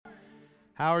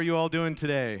How are you all doing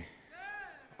today?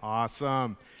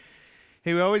 Awesome.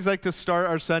 Hey, we always like to start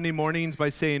our Sunday mornings by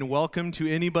saying welcome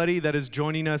to anybody that is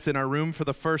joining us in our room for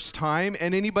the first time,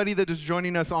 and anybody that is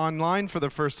joining us online for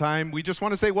the first time. We just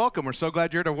want to say welcome. We're so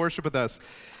glad you're here to worship with us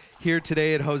here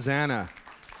today at Hosanna.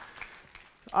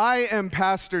 I am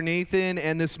Pastor Nathan,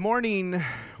 and this morning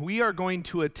we are going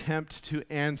to attempt to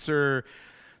answer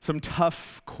some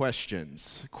tough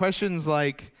questions. Questions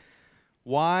like,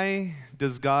 why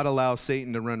does God allow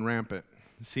Satan to run rampant,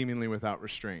 seemingly without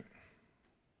restraint?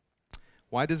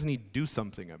 Why doesn't he do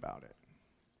something about it?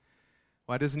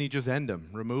 Why doesn't he just end him,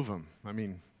 remove him? I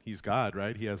mean, he's God,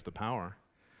 right? He has the power.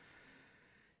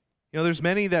 You know, there's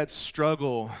many that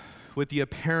struggle with the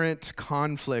apparent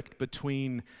conflict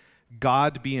between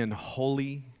God being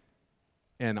holy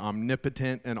and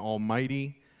omnipotent and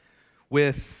almighty,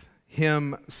 with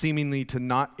him seemingly to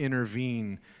not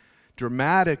intervene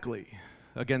dramatically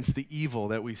against the evil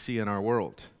that we see in our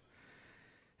world.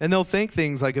 And they'll think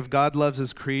things like, if God loves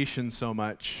his creation so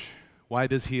much, why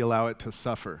does he allow it to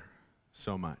suffer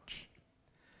so much?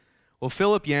 Well,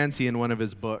 Philip Yancey, in one of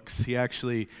his books, he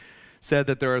actually said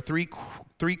that there are three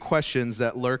questions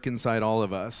that lurk inside all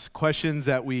of us, questions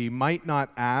that we might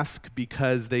not ask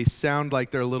because they sound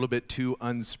like they're a little bit too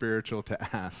unspiritual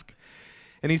to ask.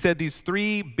 And he said these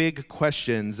three big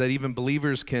questions that even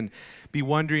believers can be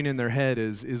wondering in their head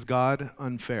is God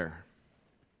unfair?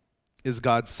 Is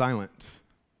God silent?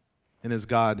 And is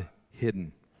God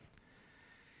hidden?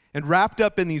 And wrapped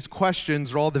up in these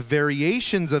questions are all the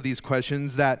variations of these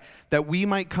questions that we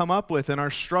might come up with in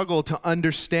our struggle to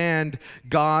understand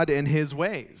God and his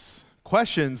ways.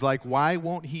 Questions like, why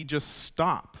won't he just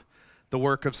stop the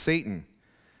work of Satan?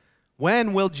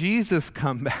 When will Jesus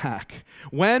come back?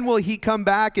 When will he come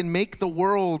back and make the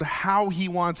world how he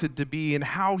wants it to be and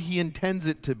how he intends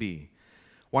it to be?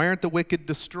 Why aren't the wicked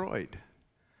destroyed?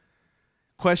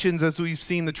 Questions as we've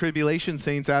seen the tribulation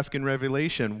saints ask in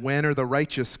Revelation. When are the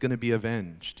righteous going to be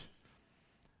avenged?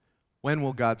 When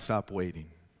will God stop waiting?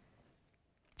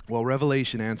 Well,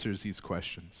 Revelation answers these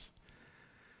questions.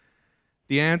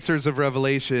 The answers of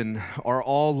Revelation are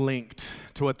all linked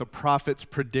to what the prophets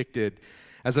predicted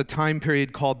as a time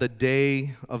period called the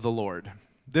Day of the Lord.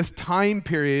 This time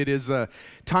period is a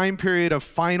time period of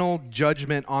final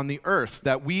judgment on the earth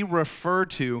that we refer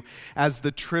to as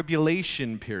the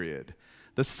tribulation period.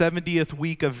 The 70th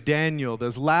week of Daniel,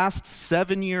 this last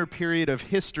 7-year period of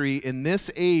history in this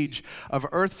age of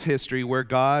Earth's history where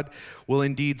God will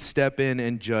indeed step in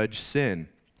and judge sin.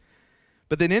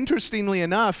 But then interestingly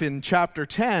enough, in chapter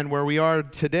 10, where we are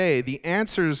today, the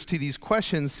answers to these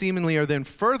questions seemingly are then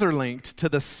further linked to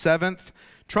the 7th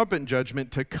trumpet judgment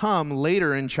to come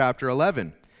later in chapter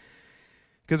 11.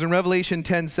 Because in Revelation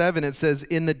 10:7 it says,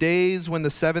 in the days when the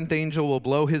 7th angel will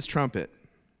blow his trumpet,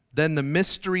 then the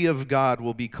mystery of God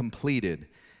will be completed,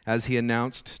 as he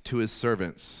announced to his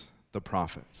servants, the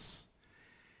prophets.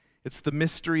 It's the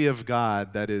mystery of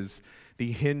God that is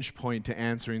the hinge point to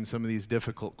answering some of these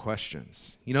difficult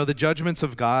questions. You know, the judgments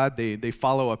of God, they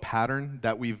follow a pattern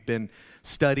that we've been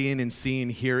studying and seeing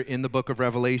here in the book of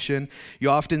Revelation. You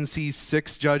often see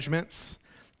 6 judgments,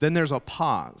 then there's a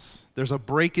pause. There's a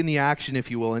break in the action,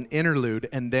 if you will, an interlude,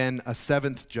 and then a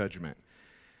 7th judgment.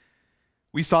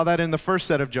 We saw that in the first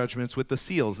set of judgments with the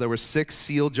seals. There were 6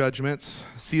 seal judgments,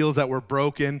 seals that were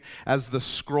broken as the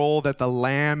scroll that the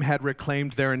Lamb had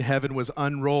reclaimed there in heaven was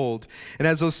unrolled. And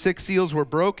as those 6 seals were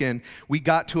broken, we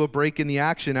got to a break in the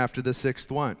action after the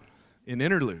 6th one, an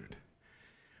interlude,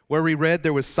 where we read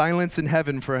there was silence in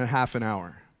heaven for a half an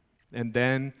hour. And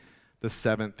then the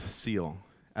 7th seal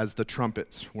as the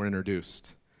trumpets were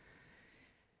introduced.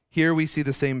 Here we see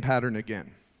the same pattern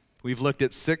again. We've looked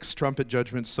at 6 trumpet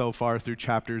judgments so far through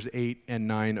chapters 8 and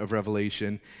 9 of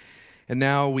Revelation. And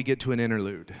now we get to an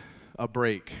interlude, a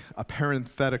break, a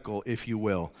parenthetical, if you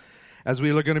will. As we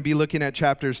are going to be looking at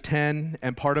chapters 10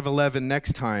 and part of 11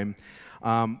 next time,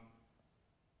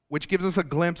 which gives us a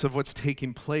glimpse of what's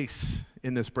taking place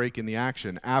in this break in the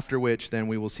action, after which then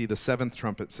we will see the 7th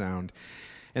trumpet sound.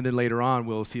 And then later on,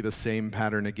 we'll see the same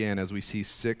pattern again as we see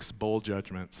 6 bowl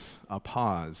judgments, a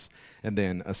pause, and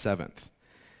then a 7th.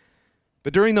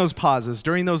 But during those pauses,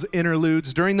 during those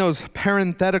interludes, during those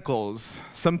parentheticals,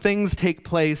 some things take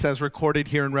place as recorded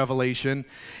here in Revelation,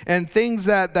 and things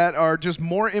that are just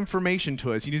more information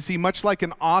to us. You see, much like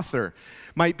an author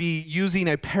might be using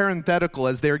a parenthetical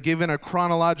as they're given a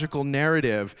chronological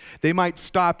narrative, they might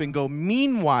stop and go,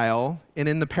 meanwhile, and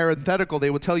in the parenthetical, they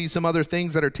will tell you some other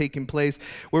things that are taking place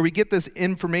where we get this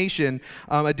information,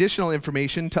 additional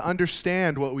information to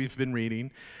understand what we've been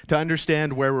reading, to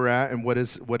understand where we're at and what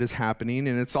is happening.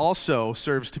 And it also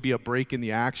serves to be a break in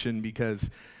the action because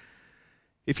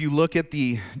If you look at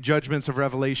the judgments of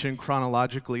Revelation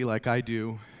chronologically, like I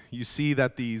do, you see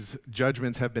that these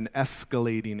judgments have been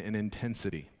escalating in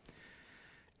intensity,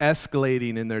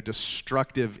 escalating in their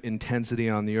destructive intensity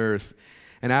on the earth.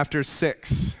 And after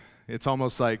 6, it's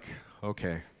almost like,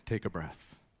 okay, take a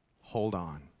breath, hold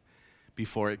on,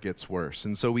 before it gets worse.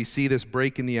 And so we see this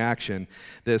break in the action,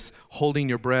 this holding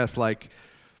your breath like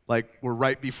we're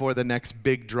right before the next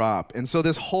big drop. And so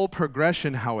this whole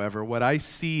progression, however, what I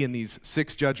see in these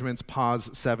 6 judgments, pause,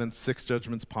 7th, 6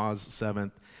 judgments, pause,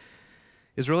 7th,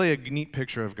 is really a neat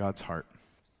picture of God's heart.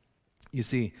 You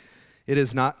see, it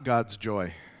is not God's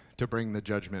joy to bring the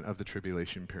judgment of the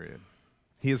tribulation period.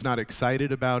 He is not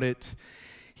excited about it.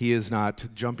 He is not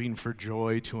jumping for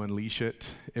joy to unleash it.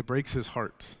 It breaks his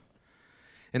heart.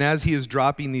 And as he is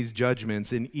dropping these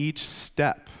judgments, in each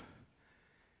step,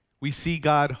 we see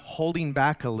God holding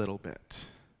back a little bit,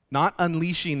 not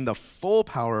unleashing the full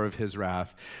power of his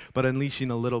wrath, but unleashing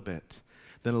a little bit,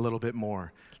 then a little bit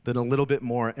more, then a little bit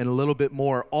more, and a little bit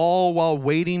more, all while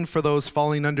waiting for those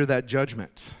falling under that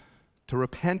judgment to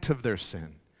repent of their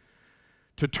sin,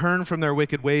 to turn from their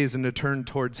wicked ways and to turn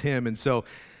towards him. And so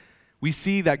we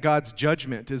see that God's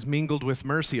judgment is mingled with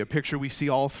mercy, a picture we see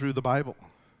all through the Bible.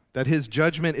 That his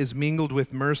judgment is mingled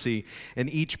with mercy, and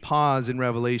each pause in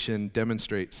Revelation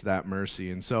demonstrates that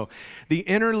mercy. And so the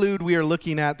interlude we are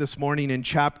looking at this morning in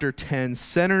chapter 10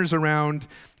 centers around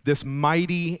this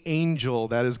mighty angel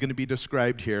that is going to be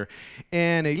described here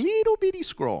and a little bitty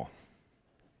scroll.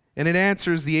 And it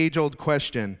answers the age-old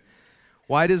question,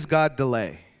 why does God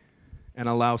delay and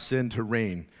allow sin to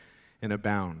reign and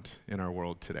abound in our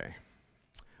world today?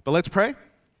 But let's pray.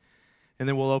 And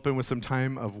then we'll open with some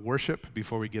time of worship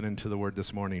before we get into the word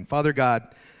this morning. Father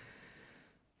God,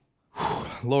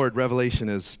 Lord, Revelation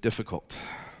is difficult.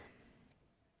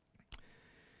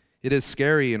 It is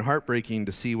scary and heartbreaking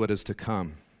to see what is to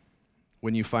come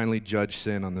when you finally judge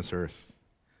sin on this earth.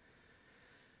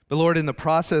 But Lord, in the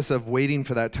process of waiting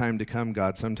for that time to come,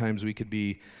 God, sometimes we could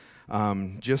be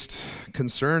just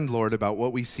concerned, Lord, about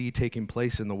what we see taking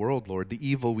place in the world, Lord, the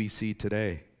evil we see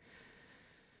today.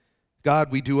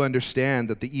 God, we do understand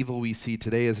that the evil we see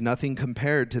today is nothing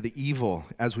compared to the evil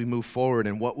as we move forward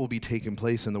and what will be taking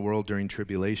place in the world during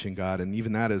tribulation, God, and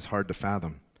even that is hard to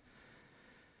fathom.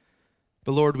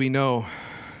 But Lord, we know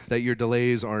that your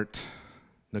delays aren't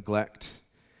neglect.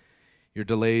 Your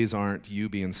delays aren't you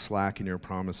being slack in your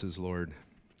promises, Lord.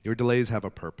 Your delays have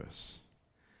a purpose.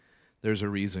 There's a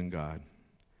reason, God.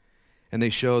 And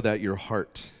they show that your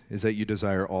heart is that you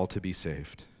desire all to be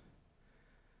saved.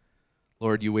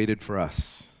 Lord, you waited for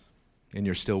us, and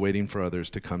you're still waiting for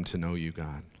others to come to know you,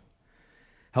 God.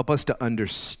 Help us to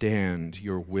understand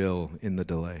your will in the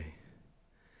delay.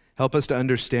 Help us to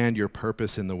understand your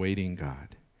purpose in the waiting,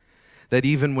 God. That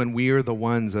even when we are the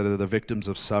ones that are the victims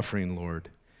of suffering, Lord,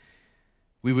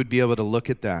 we would be able to look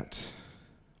at that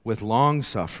with long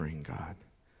suffering, God,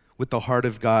 with the heart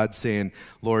of God saying,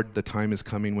 Lord, the time is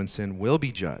coming when sin will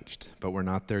be judged, but we're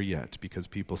not there yet because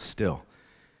people still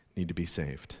need to be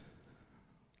saved.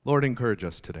 Lord, encourage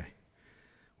us today.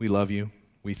 We love you.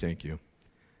 We thank you.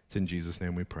 It's in Jesus'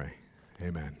 name we pray.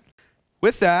 Amen.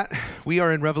 With that, we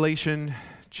are in Revelation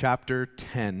chapter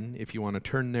 10, if you want to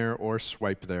turn there or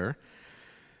swipe there.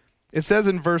 It says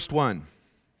in verse 1,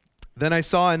 "Then I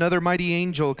saw another mighty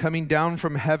angel coming down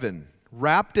from heaven,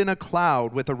 wrapped in a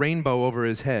cloud with a rainbow over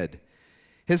his head.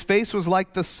 His face was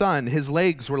like the sun, his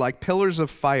legs were like pillars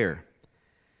of fire,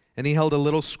 and he held a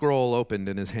little scroll opened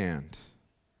in his hand.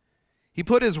 He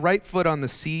put his right foot on the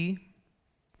sea,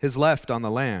 his left on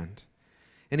the land,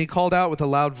 and he called out with a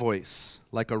loud voice,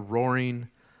 like a roaring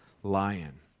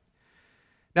lion."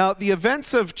 Now, the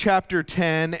events of chapter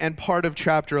 10 and part of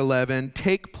chapter 11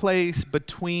 take place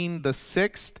between the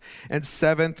 6th and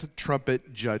 7th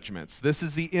trumpet judgments. This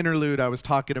is the interlude I was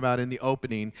talking about in the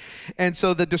opening. And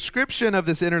so the description of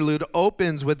this interlude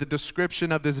opens with the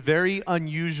description of this very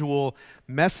unusual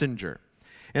messenger.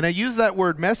 And I use that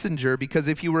word messenger because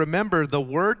if you remember, the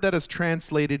word that is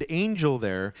translated angel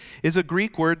there is a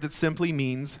Greek word that simply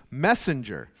means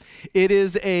messenger. It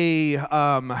is a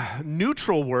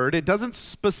neutral word. It doesn't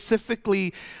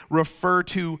specifically refer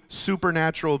to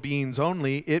supernatural beings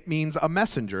only. It means a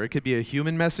messenger. It could be a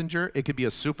human messenger. It could be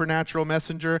a supernatural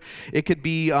messenger. It could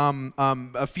be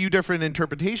a few different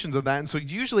interpretations of that. And so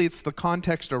usually it's the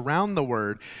context around the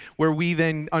word where we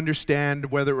then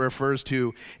understand whether it refers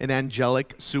to an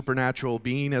angelic supernatural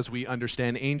being as we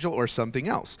understand angel or something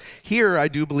else. Here, I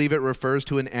do believe it refers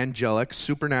to an angelic,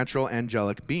 supernatural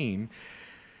angelic being.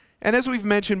 And as we've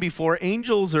mentioned before,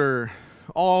 angels are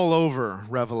all over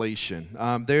Revelation.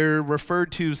 They're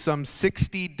referred to some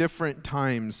 60 different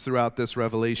times throughout this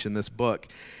Revelation, this book.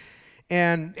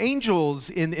 And angels,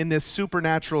 in this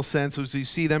supernatural sense, as you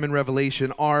see them in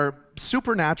Revelation, are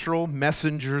supernatural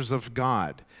messengers of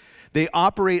God. They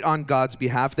operate on God's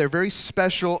behalf. They're very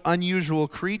special, unusual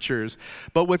creatures.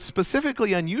 But what's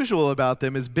specifically unusual about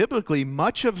them is biblically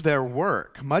much of their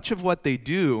work, much of what they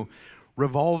do,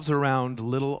 revolves around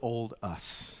little old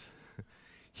us,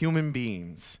 human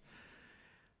beings,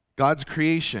 God's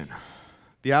creation,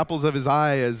 the apples of his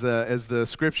eye, as the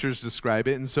scriptures describe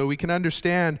it. And so we can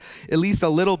understand at least a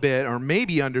little bit, or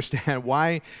maybe understand,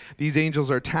 why these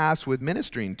angels are tasked with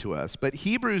ministering to us. But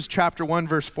Hebrews chapter 1,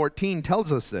 verse 14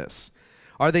 tells us this.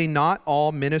 Are they not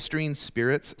all ministering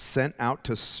spirits sent out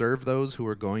to serve those who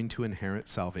are going to inherit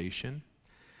salvation?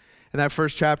 In that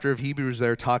first chapter of Hebrews,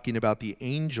 they're talking about the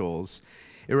angels.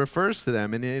 It refers to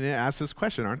them, and it asks this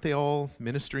question: aren't they all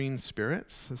ministering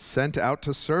spirits sent out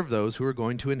to serve those who are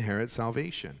going to inherit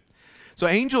salvation? So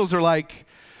angels are like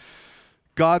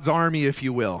God's army, if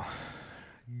you will.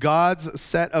 God's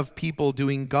set of people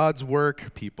doing God's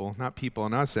work, people, not people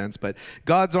in our sense, but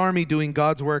God's army doing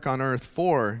God's work on earth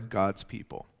for God's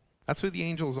people. That's who the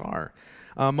angels are.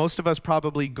 Most of us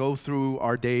probably go through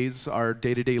our days, our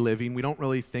day-to-day living. We don't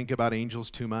really think about angels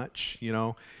too much, you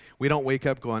know. We don't wake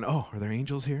up going, oh, are there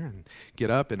angels here? And get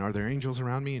up, and are there angels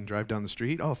around me? And drive down the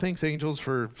street. Oh, thanks, angels,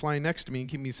 for flying next to me and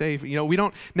keeping me safe. You know, we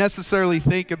don't necessarily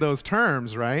think in those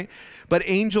terms, right? But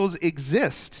angels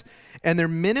exist, and they're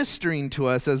ministering to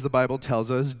us, as the Bible tells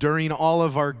us, during all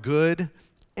of our good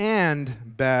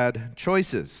and bad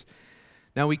choices.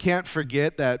 Now, we can't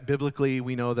forget that biblically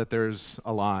we know that there's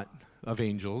a lot of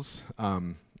angels,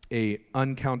 a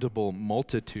uncountable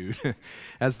multitude,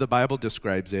 as the Bible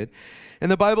describes it. And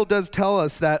the Bible does tell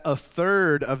us that a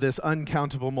third of this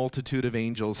uncountable multitude of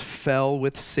angels fell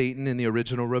with Satan in the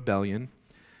original rebellion.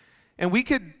 And we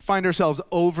could find ourselves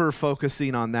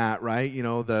over-focusing on that, right? You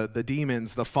know, the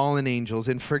demons, the fallen angels,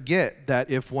 and forget that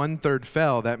if 1/3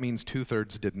 fell, that means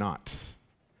 2/3 did not.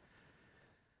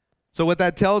 So what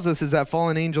that tells us is that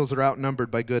fallen angels are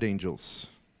outnumbered by good angels.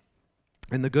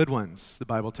 And the good ones, the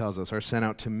Bible tells us, are sent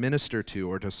out to minister to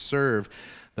or to serve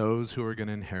those who are going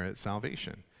to inherit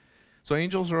salvation. So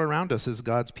angels are around us as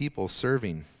God's people,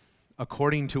 serving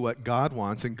according to what God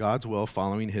wants and God's will,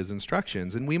 following his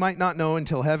instructions. And we might not know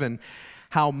until heaven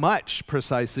how much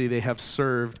precisely they have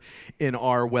served in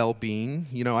our well-being.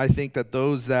 You know, I think that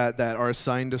those that are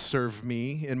assigned to serve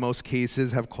me, in most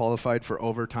cases, have qualified for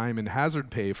overtime and hazard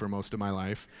pay for most of my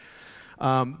life.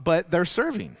 But they're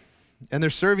serving. And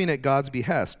they're serving at God's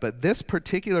behest. But this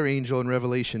particular angel in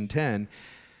Revelation 10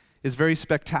 is very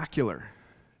spectacular,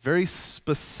 very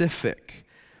specific.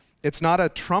 It's not a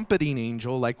trumpeting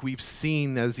angel like we've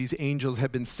seen as these angels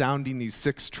have been sounding these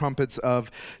 6 trumpets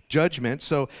of judgment.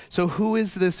 So who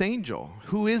is this angel?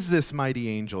 Who is this mighty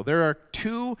angel? There are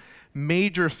 2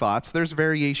 major thoughts. There's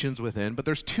variations within, but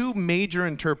there's 2 major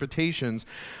interpretations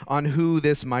on who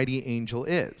this mighty angel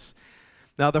is.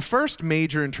 Now, the first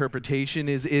major interpretation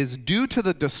is due to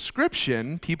the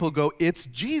description, people go, it's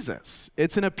Jesus.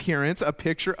 It's an appearance, a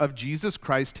picture of Jesus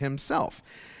Christ himself.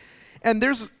 And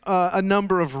there's a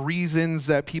number of reasons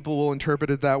that people will interpret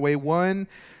it that way. One,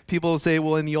 people will say,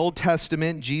 well, in the Old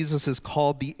Testament, Jesus is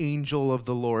called the angel of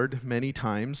the Lord many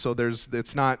times. So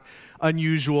it's not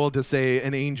unusual to say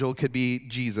an angel could be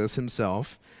Jesus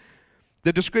himself.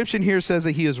 The description here says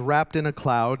that he is wrapped in a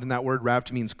cloud, and that word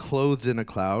wrapped means clothed in a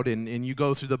cloud. And you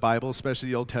go through the Bible, especially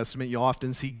the Old Testament, you'll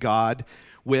often see God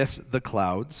with the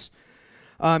clouds.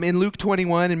 In Luke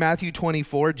 21 and Matthew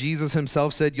 24, Jesus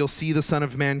himself said, you'll see the Son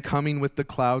of Man coming with the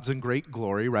clouds in great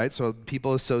glory, right? So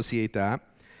people associate that.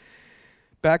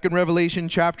 Back in Revelation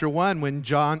chapter 1, when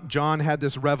John had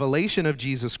this revelation of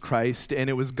Jesus Christ, and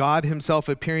it was God himself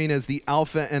appearing as the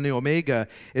Alpha and the Omega,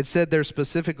 it said there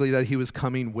specifically that he was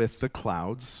coming with the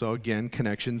clouds. So again,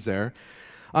 connections there.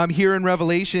 Here in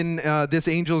Revelation, this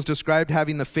angel is described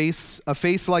having a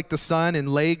face like the sun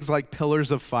and legs like pillars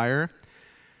of fire.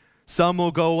 Some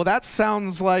will go, well, that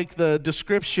sounds like the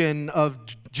description of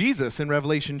Jesus in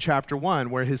Revelation chapter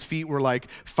 1, where his feet were like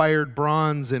fired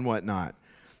bronze and whatnot.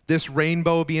 This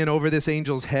rainbow being over this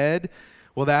angel's head,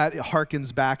 well, that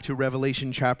harkens back to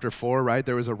Revelation chapter 4, right?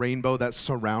 There was a rainbow that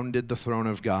surrounded the throne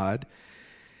of God.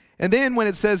 And then when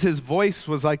it says his voice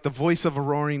was like the voice of a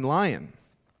roaring lion,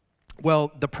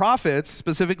 well, the prophets,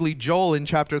 specifically Joel in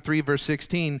chapter 3, verse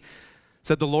 16,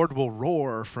 said the Lord will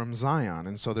roar from Zion.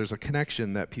 And so there's a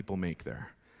connection that people make there.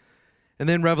 And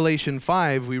then Revelation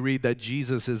 5, we read that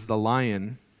Jesus is the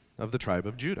Lion of the tribe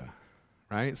of Judah.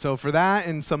 Right? So for that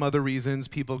and some other reasons,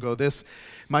 people go, this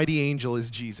mighty angel is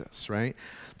Jesus, right?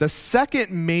 The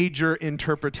second major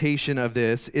interpretation of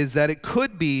this is that it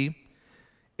could be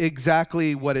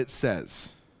exactly what it says.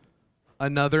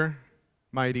 Another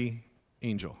mighty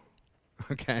angel.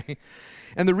 Okay?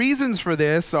 And the reasons for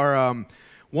this are,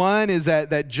 one is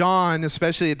that John,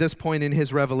 especially at this point in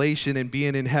his revelation and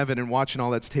being in heaven and watching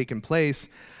all that's taken place,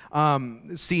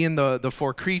 seeing the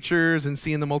four creatures and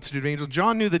seeing the multitude of angels,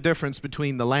 John knew the difference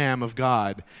between the Lamb of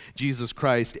God, Jesus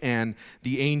Christ, and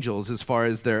the angels as far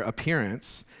as their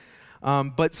appearance.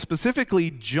 But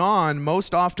specifically, John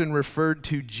most often referred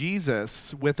to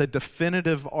Jesus with a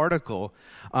definitive article,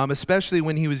 especially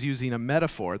when he was using a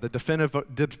metaphor. The definitive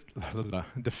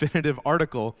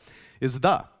article is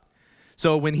the.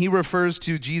 So when he refers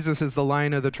to Jesus as the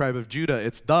Lion of the tribe of Judah,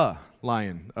 it's the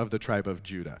Lion of the tribe of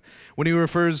Judah. When he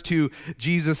refers to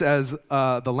Jesus as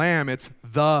the Lamb, it's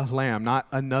the Lamb, not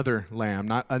another Lamb,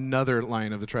 not another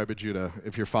Lion of the tribe of Judah,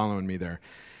 if you're following me there.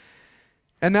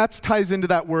 And that ties into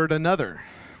that word another,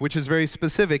 which is very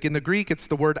specific. In the Greek, it's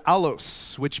the word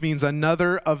allos, which means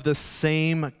another of the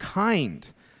same kind.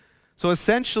 So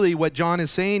essentially what John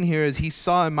is saying here is he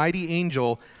saw a mighty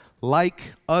angel like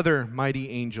other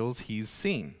mighty angels he's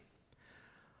seen.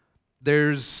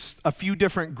 There's a few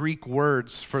different Greek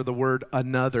words for the word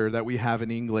another that we have in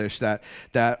English that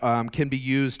can be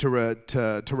used to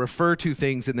refer to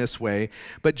things in this way,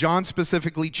 but John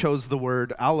specifically chose the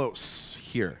word allos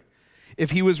here.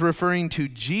 If he was referring to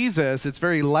Jesus, it's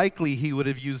very likely he would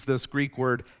have used this Greek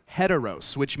word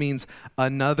heteros, which means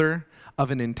another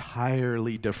of an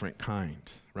entirely different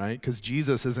kind, right? Because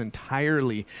Jesus is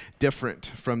entirely different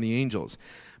from the angels.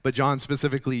 But John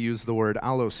specifically used the word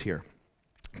allos here.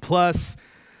 Plus,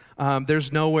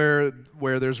 there's nowhere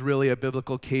where there's really a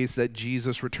biblical case that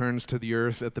Jesus returns to the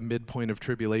earth at the midpoint of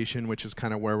tribulation, which is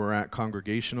kind of where we're at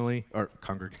congregationally, or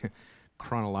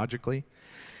chronologically.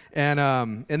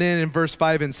 And then in verse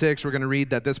 5 and 6, we're going to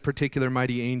read that this particular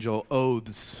mighty angel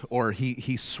oaths, or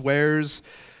he swears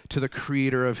to the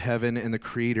creator of heaven and the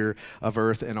creator of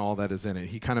earth and all that is in it.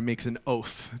 He kind of makes an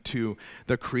oath to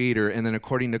the creator. And then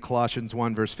according to Colossians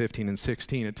 1, verse 15 and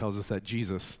 16, it tells us that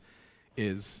Jesus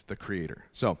is the creator.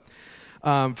 So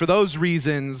for those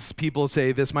reasons, people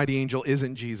say this mighty angel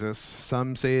isn't Jesus.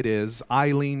 Some say it is.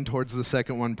 I lean towards the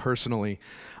second one personally.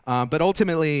 But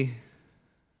ultimately,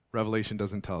 Revelation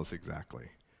doesn't tell us exactly.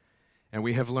 And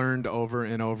we have learned over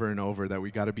and over and over that we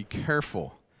got to be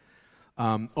careful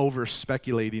over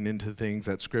speculating into things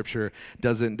that Scripture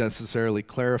doesn't necessarily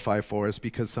clarify for us,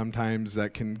 because sometimes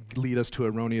that can lead us to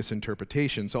erroneous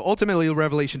interpretation. So ultimately,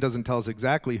 Revelation doesn't tell us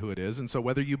exactly who it is. And so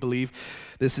whether you believe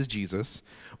this is Jesus,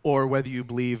 or whether you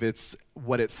believe it's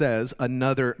what it says,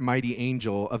 another mighty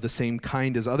angel of the same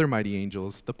kind as other mighty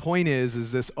angels, the point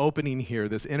is this opening here,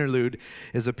 this interlude,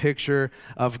 is a picture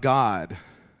of God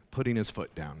putting his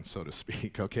foot down, so to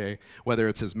speak, okay? Whether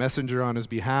it's his messenger on his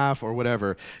behalf or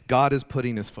whatever, God is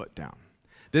putting his foot down.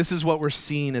 This is what we're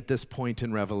seeing at this point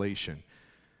in Revelation.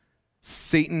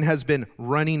 Satan has been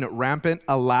running rampant,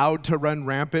 allowed to run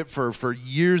rampant for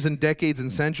years and decades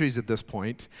and centuries at this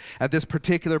point. At this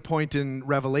particular point in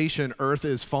Revelation, earth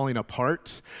is falling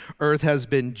apart. Earth has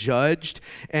been judged.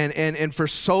 And for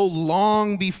so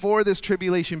long before this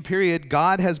tribulation period,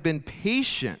 God has been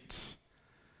patient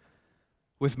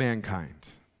with mankind,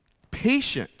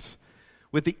 patient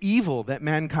with the evil that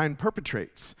mankind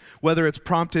perpetrates, whether it's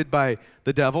prompted by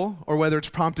the devil or whether it's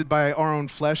prompted by our own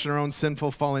flesh and our own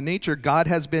sinful fallen nature. God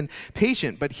has been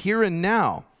patient. But here and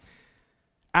now,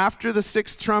 after the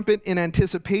sixth trumpet, in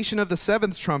anticipation of the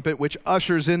seventh trumpet, which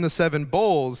ushers in the seven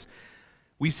bowls,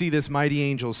 we see this mighty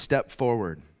angel step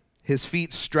forward, his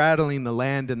feet straddling the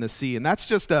land and the sea. And that's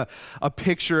just a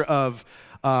picture of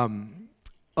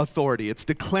authority. It's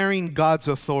declaring God's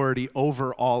authority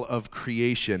over all of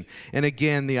creation. And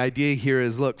again, the idea here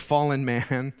is, look, fallen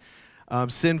man,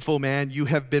 sinful man, you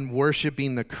have been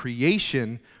worshiping the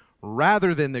creation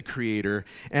rather than the creator.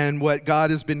 And what God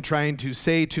has been trying to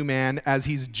say to man as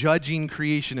he's judging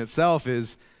creation itself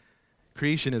is,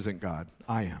 creation isn't God,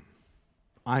 I am.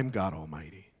 I'm God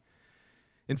Almighty.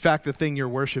 In fact, the thing you're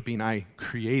worshiping, I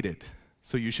created.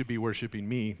 So you should be worshiping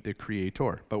me, the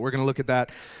creator. But we're going to look at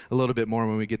that a little bit more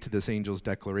when we get to this angel's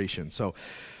declaration. So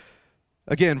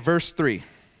again, verse 3.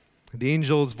 The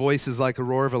angel's voice is like a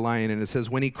roar of a lion, and it says,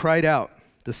 when he cried out,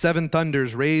 the seven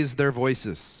thunders raised their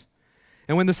voices.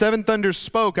 And when the seven thunders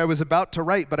spoke, I was about to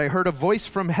write, but I heard a voice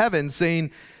from heaven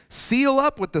saying, seal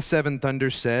up what the seven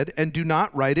thunders said, and do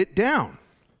not write it down.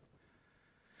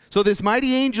 So this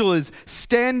mighty angel is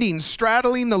standing,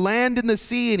 straddling the land and the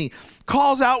sea, and he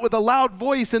calls out with a loud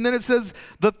voice, and then it says,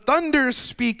 the thunders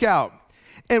speak out.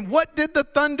 And what did the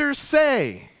thunders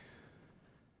say?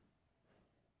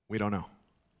 We don't know.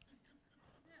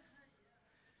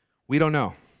 We don't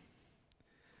know.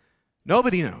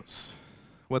 Nobody knows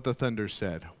what the thunders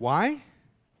said. Why?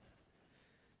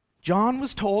 John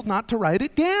was told not to write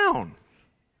it down.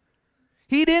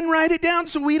 He didn't write it down,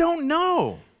 so we don't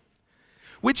know.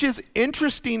 Which is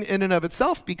interesting in and of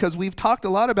itself because we've talked a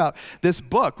lot about this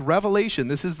book, Revelation.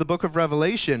 This is the book of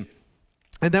Revelation.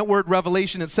 And that word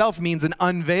revelation itself means an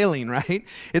unveiling, right?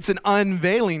 It's an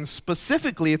unveiling.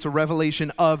 Specifically, it's a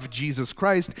revelation of Jesus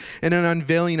Christ and an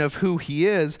unveiling of who he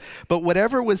is. But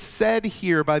whatever was said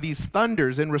here by these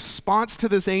thunders in response to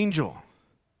this angel,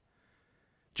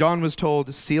 John was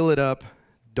told, seal it up,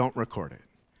 don't record it.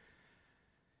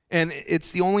 And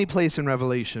it's the only place in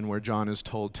Revelation where John is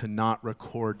told to not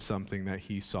record something that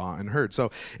he saw and heard.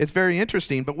 So it's very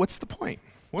interesting, but what's the point?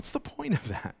 What's the point of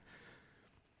that?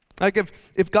 Like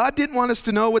if God didn't want us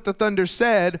to know what the thunder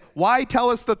said, why tell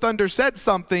us the thunder said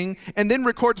something and then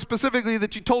record specifically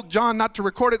that you told John not to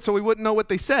record it so we wouldn't know what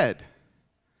they said?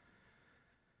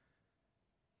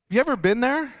 You ever been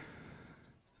there?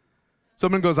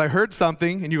 Someone goes, I heard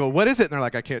something, and you go, what is it? And they're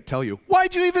like, I can't tell you.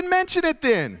 Why'd you even mention it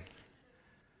then?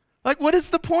 Like, what is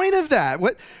the point of that?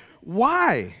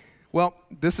 Why? Well,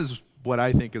 this is what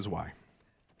I think is why.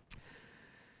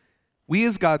 We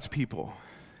as God's people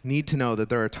need to know that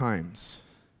there are times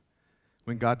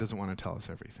when God doesn't want to tell us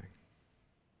everything.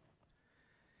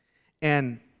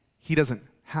 And he doesn't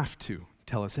have to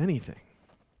tell us anything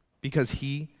because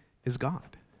he is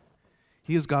God.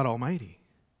 He is God Almighty.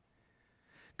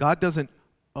 God doesn't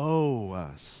owe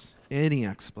us any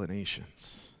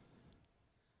explanations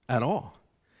at all.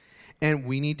 And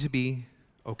we need to be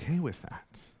okay with that.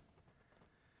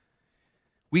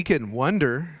 We can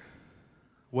wonder,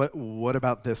 what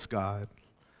about this God?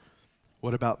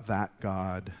 What about that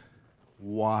God?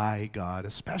 Why God?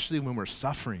 Especially when we're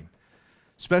suffering,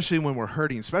 especially when we're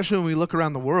hurting, especially when we look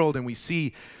around the world and we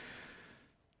see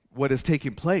what is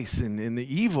taking place in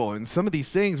the evil and some of these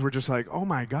things, we're just like, oh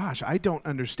my gosh, I don't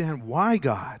understand why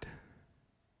God.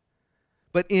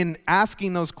 But in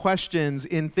asking those questions,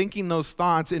 in thinking those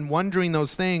thoughts, in wondering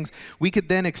those things, we could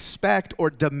then expect or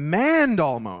demand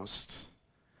almost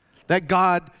that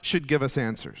God should give us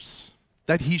answers,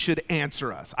 that he should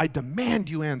answer us. I demand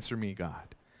you answer me,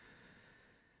 God.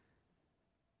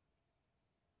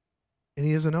 And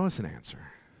he doesn't owe us an answer.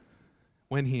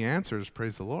 When he answers,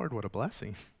 praise the Lord, what a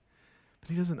blessing. But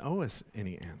he doesn't owe us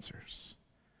any answers.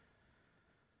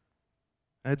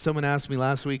 I had someone ask me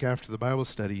last week after the Bible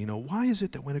study, why is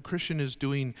it that when a Christian is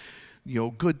doing,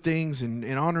 good things and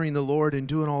honoring the Lord and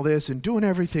doing all this and doing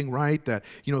everything right, that,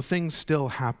 things still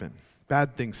happen,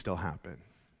 bad things still happen?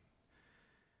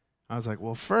 I was like,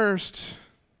 well, first,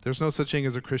 there's no such thing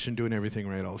as a Christian doing everything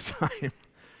right all the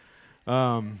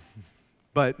time.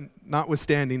 But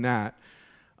notwithstanding that,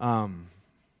 I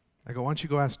go, why don't you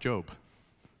go ask Job?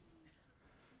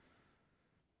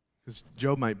 Because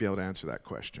Job might be able to answer that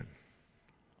question.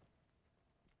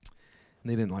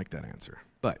 And they didn't like that answer.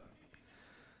 But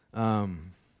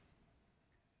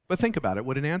think about it.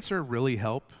 Would an answer really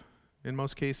help in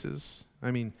most cases? I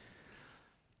mean,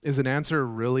 is an answer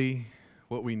really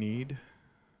what we need?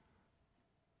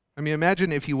 I mean,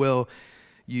 imagine, if you will,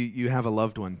 you have a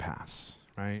loved one pass,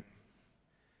 right?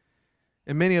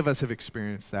 And many of us have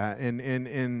experienced that.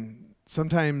 And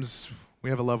sometimes we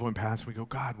have a loved one pass, and we go,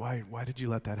 God, why did you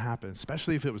let that happen?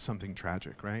 Especially if it was something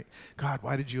tragic, right? God,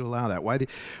 why did you allow that?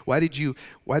 Why did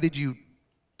you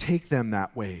take them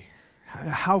that way?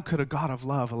 How could a God of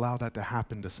love allow that to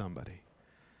happen to somebody?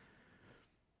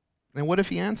 And what if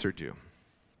he answered you?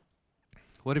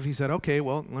 What if he said, okay,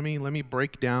 well, let me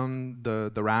break down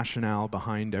the rationale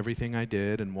behind everything I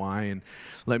did and why, and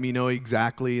let me know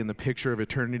exactly in the picture of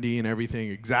eternity and everything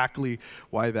exactly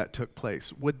why that took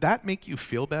place. Would that make you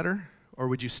feel better? Or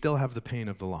would you still have the pain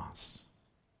of the loss?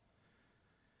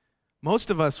 Most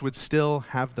of us would still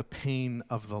have the pain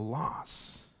of the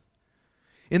loss.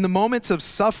 In the moments of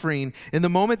suffering, in the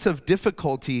moments of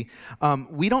difficulty,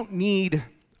 we don't need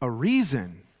a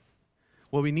reason.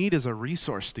 What we need is a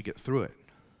resource to get through it.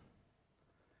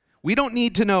 We don't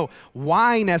need to know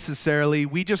why necessarily.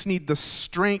 We just need the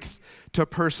strength to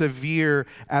persevere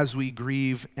as we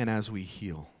grieve and as we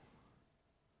heal.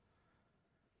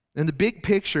 And the big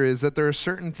picture is that there are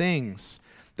certain things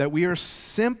that we are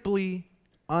simply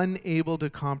unable to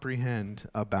comprehend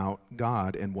about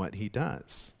God and what he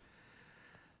does.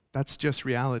 That's just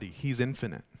reality. He's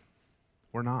infinite.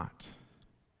 We're not.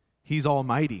 He's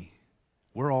almighty.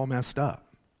 We're all messed up.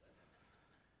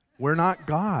 We're not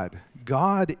God.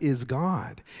 God is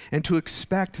God. And to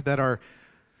expect that our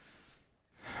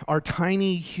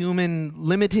tiny human,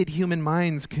 limited human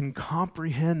minds can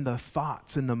comprehend the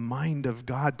thoughts and the mind of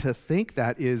God, to think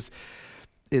that is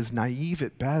naive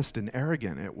at best and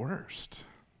arrogant at worst.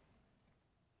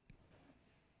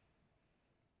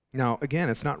 Now, again,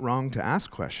 it's not wrong to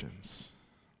ask questions.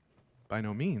 By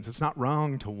no means. It's not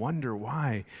wrong to wonder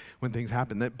why when things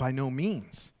happen. That by no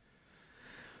means.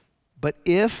 But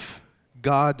if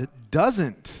God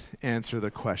doesn't answer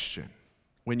the question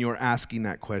when you're asking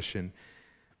that question,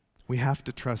 we have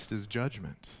to trust his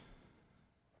judgment.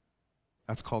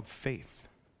 That's called faith.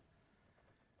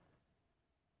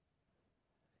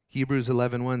 Hebrews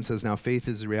 11:1 says, "Now faith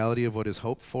is the reality of what is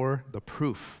hoped for, the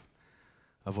proof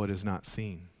of what is not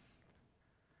seen."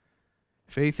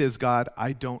 Faith is, God,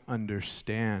 I don't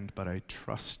understand, but I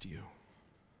trust you.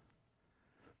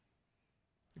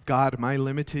 God, my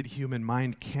limited human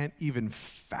mind can't even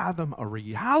fathom a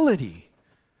reality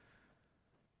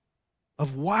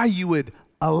of why you would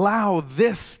allow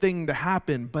this thing to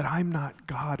happen, but I'm not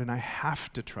God, and I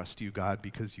have to trust you, God,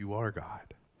 because you are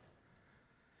God.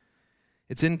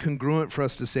 It's incongruent for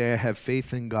us to say, I have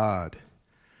faith in God,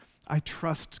 I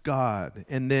trust God,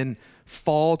 and then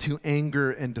fall to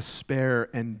anger and despair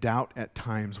and doubt at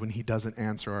times when he doesn't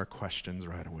answer our questions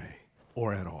right away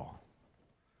or at all.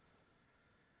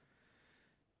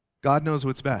 God knows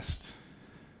what's best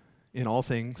in all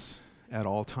things at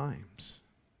all times.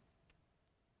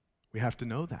 We have to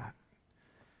know that.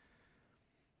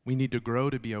 We need to grow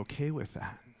to be okay with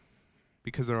that,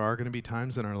 because there are going to be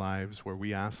times in our lives where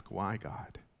we ask, why,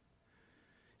 God?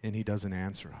 And he doesn't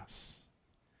answer us.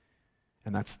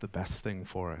 And that's the best thing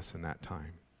for us in that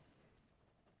time.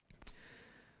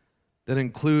 That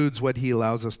includes what he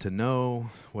allows us to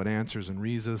know, what answers and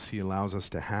reasons he allows us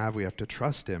to have. We have to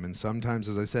trust him. And sometimes,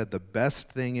 as I said, the best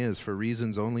thing is, for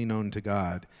reasons only known to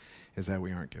God, is that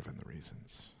we aren't given the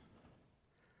reasons.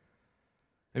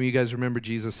 I mean, you guys remember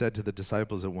Jesus said to the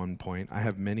disciples at one point, I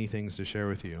have many things to share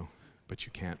with you, but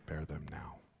you can't bear them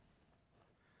now.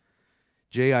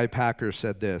 J.I. Packer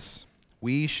said this,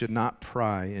 we should not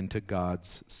pry into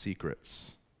God's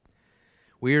secrets.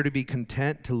 We are to be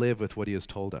content to live with what he has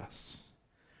told us.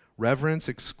 Reverence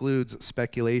excludes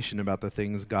speculation about the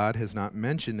things God has not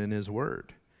mentioned in his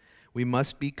word. We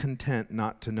must be content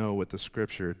not to know what the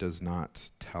scripture does not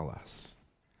tell us.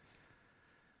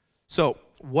 So,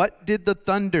 what did the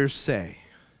thunder say?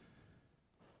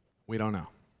 We don't know.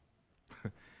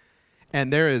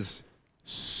 And there is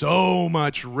so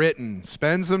much written.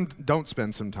 Don't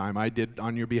spend some time. I did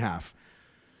on your behalf.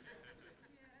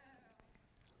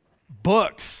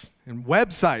 Books and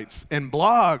websites and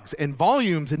blogs and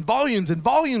volumes and volumes and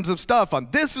volumes of stuff on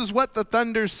this is what the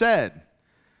thunder said.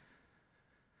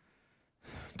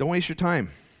 Don't waste your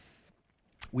time.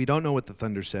 We don't know what the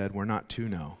thunder said. We're not to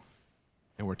know.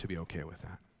 And we're to be okay with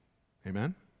that.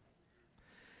 Amen?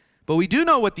 But we do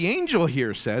know what the angel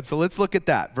here said, so let's look at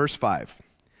that. Verse 5.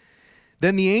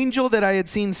 Then the angel that I had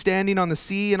seen standing on the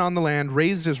sea and on the land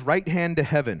raised his right hand to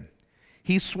heaven.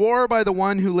 He swore by the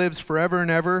one who lives forever and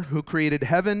ever, who created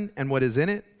heaven and what is in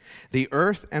it, the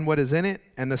earth and what is in it,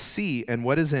 and the sea and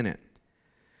what is in it.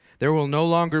 There will no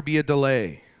longer be a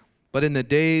delay, but in the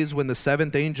days when the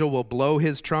seventh angel will blow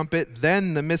his trumpet,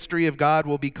 then the mystery of God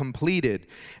will be completed,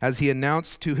 as he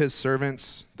announced to his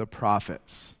servants, the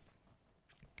prophets.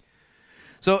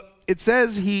 So it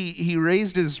says he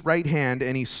raised his right hand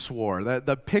and he swore.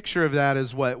 The picture of that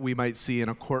is what we might see in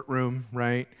a courtroom,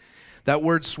 right? That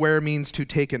word swear means to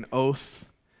take an oath.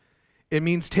 It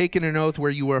means taking an oath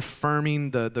where you are affirming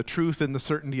the truth and the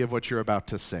certainty of what you're about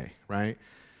to say, right?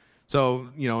 So,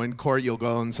 in court you'll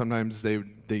go, and sometimes they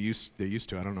used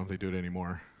to, I don't know if they do it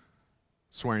anymore,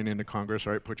 swearing into Congress,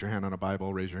 right? Put your hand on a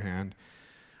Bible, raise your hand.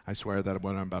 I swear that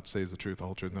what I'm about to say is the truth, the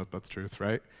whole truth, nothing but the truth,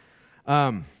 right?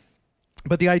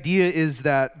 But the idea is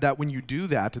that when you do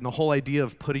that, and the whole idea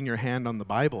of putting your hand on the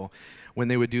Bible, when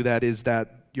they would do that, is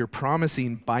that you're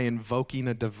promising by invoking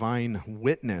a divine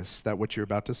witness that what you're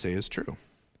about to say is true.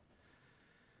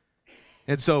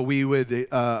 And so we would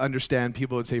understand,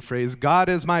 people would say phrase, God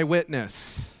is my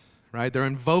witness, right? They're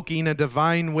invoking a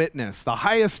divine witness, the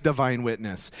highest divine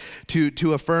witness,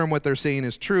 to affirm what they're saying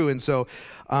is true. And so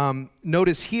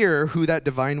notice here who that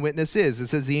divine witness is. It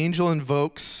says the angel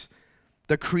invokes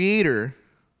the creator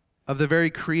of the very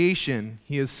creation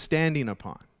he is standing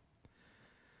upon.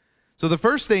 So the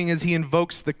first thing is he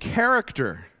invokes the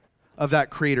character of that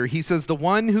creator. He says, the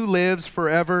one who lives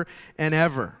forever and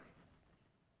ever.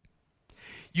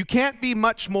 You can't be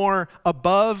much more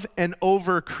above and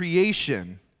over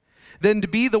creation than to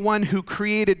be the one who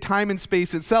created time and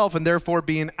space itself, and therefore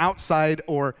being outside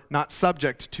or not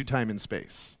subject to time and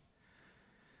space.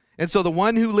 And so the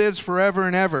one who lives forever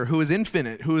and ever, who is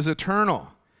infinite, who is eternal.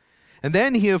 And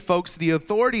then he invokes the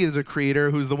authority of the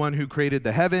creator, who's the one who created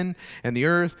the heaven and the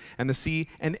earth and the sea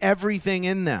and everything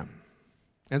in them.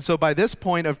 And so by this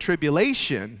point of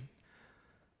tribulation,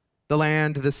 The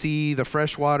land, the sea, the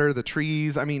fresh water, the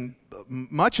trees. I mean,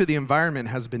 much of the environment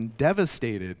has been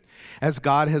devastated as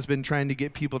God has been trying to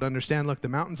get people to understand, look, the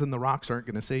mountains and the rocks aren't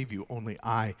going to save you. Only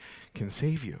I can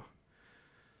save you.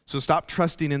 So stop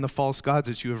trusting in the false gods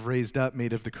that you have raised up,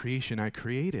 made of the creation I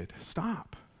created.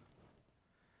 Stop.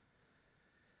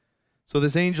 So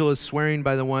this angel is swearing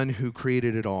by the one who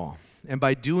created it all. And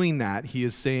by doing that, he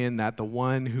is saying that the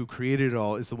one who created it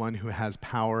all is the one who has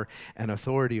power and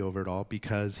authority over it all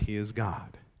because he is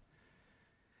God.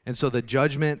 And so the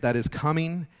judgment that is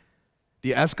coming,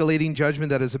 the escalating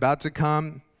judgment that is about to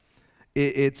come,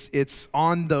 it's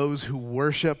on those who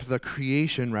worship the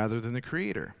creation rather than the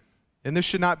creator. And this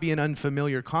should not be an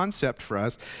unfamiliar concept for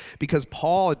us because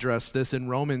Paul addressed this in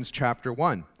Romans chapter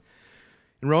 1.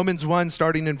 In Romans 1,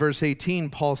 starting in verse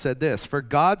 18, Paul said this, "For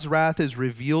God's wrath is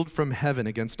revealed from heaven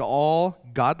against all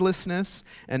godlessness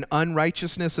and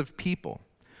unrighteousness of people,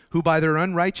 who by their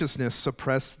unrighteousness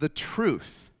suppress the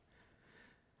truth."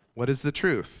 What is the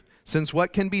truth? "Since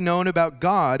what can be known about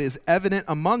God is evident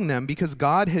among them because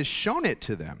God has shown it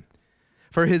to them.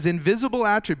 For his invisible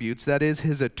attributes, that is,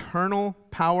 his eternal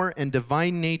power and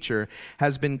divine nature,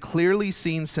 has been clearly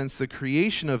seen since the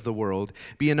creation of the world,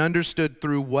 being understood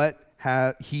through what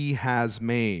he has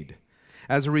made.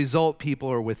 As a result,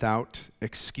 people are without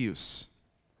excuse.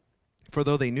 For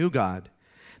though they knew God,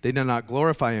 they did not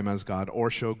glorify him as God or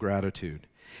show gratitude.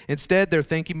 Instead, their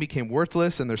thinking became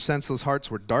worthless and their senseless hearts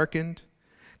were darkened.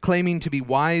 Claiming to be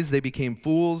wise, they became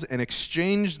fools and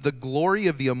exchanged the glory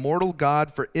of the immortal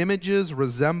God for images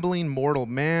resembling mortal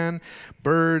man,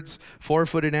 birds,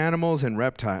 four-footed animals, and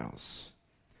reptiles.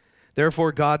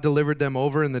 Therefore, God delivered them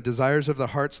over in the desires of their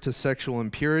hearts to sexual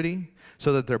impurity,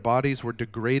 so that their bodies were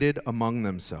degraded among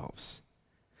themselves.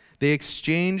 They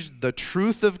exchanged the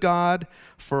truth of God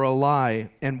for a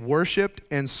lie and worshiped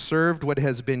and served what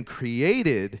has been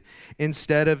created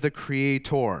instead of the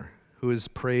Creator, who is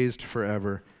praised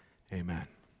forever. Amen."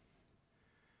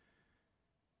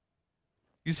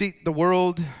 You see, the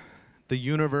world, the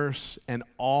universe, and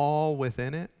all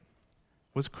within it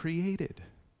was created.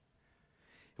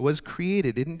 It was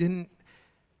created. It didn't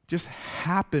just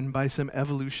happen by some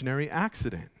evolutionary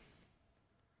accident.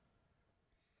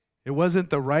 It wasn't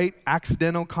the right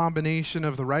accidental combination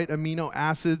of the right amino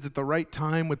acids at the right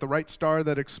time with the right star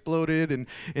that exploded and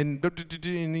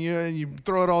you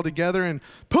throw it all together and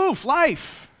poof,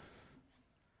 life.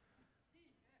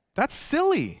 That's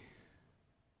silly.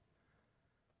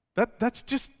 That's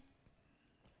just,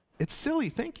 it's silly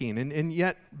thinking. And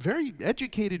yet very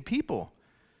educated people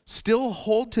still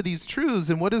hold to these truths.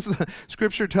 And what does the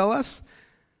scripture tell us?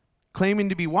 Claiming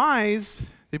to be wise,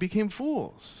 they became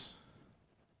fools.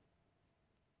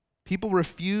 People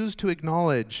refuse to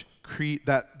acknowledge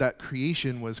that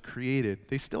creation was created.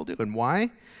 They still do. And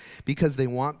why? Because they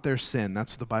want their sin.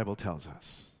 That's what the Bible tells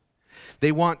us.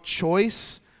 They want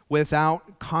choice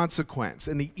without consequence.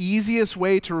 And the easiest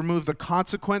way to remove the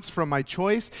consequence from my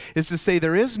choice is to say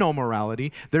there is no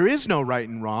morality, there is no right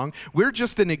and wrong. We're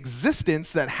just an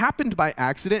existence that happened by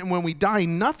accident, and when we die,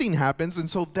 nothing happens, and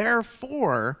so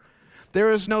therefore, there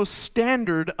is no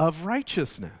standard of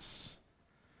righteousness.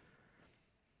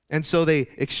 And so they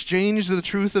exchanged the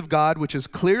truth of God, which is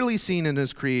clearly seen in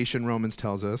his creation, Romans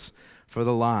tells us, for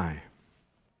the lie.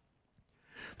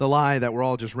 The lie that we're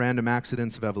all just random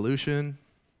accidents of evolution.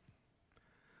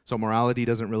 So morality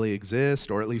doesn't really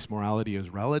exist, or at least morality is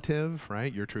relative,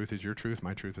 right? Your truth is your truth,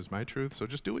 my truth is my truth, so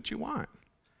just do what you want.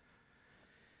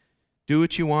 Do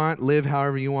what you want, live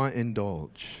however you want,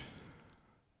 indulge.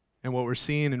 And what we're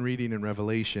seeing and reading in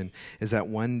Revelation is that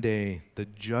one day the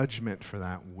judgment for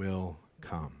that will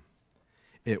come.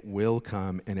 It will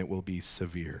come, and it will be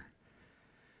severe.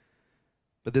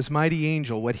 But this mighty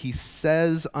angel, what he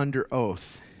says under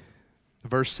oath,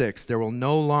 verse 6, there will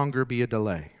no longer be a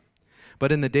delay.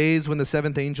 But in the days when the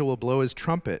seventh angel will blow his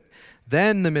trumpet,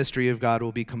 then the mystery of God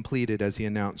will be completed, as he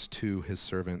announced to his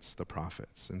servants, the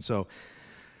prophets. And so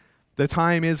the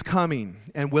time is coming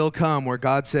and will come where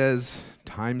God says,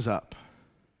 time's up.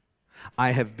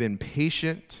 I have been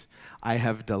patient. I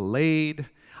have delayed.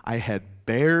 I had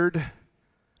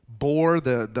bore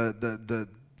the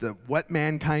what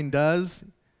mankind does,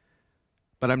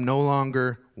 but I'm no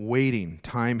longer waiting.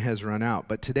 Time has run out.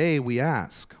 But today we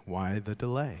ask, why the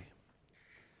delay?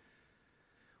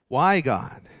 Why,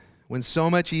 God, when so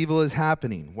much evil is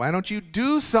happening? Why don't you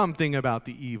do something about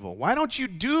the evil? Why don't you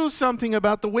do something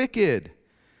about the wicked?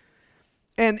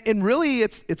 And really,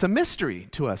 it's a mystery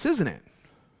to us, isn't it?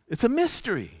 It's a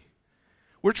mystery.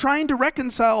 We're trying to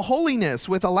reconcile holiness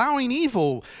with allowing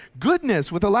evil,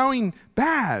 goodness with allowing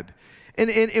bad.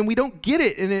 And we don't get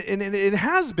it, and it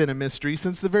has been a mystery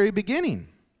since the very beginning.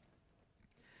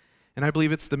 And I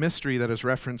believe it's the mystery that is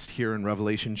referenced here in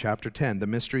Revelation chapter 10, the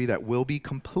mystery that will be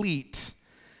complete.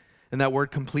 And that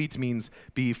word complete means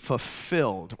be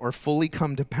fulfilled or fully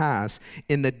come to pass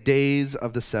in the days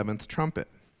of the seventh trumpet.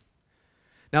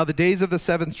 Now, the days of the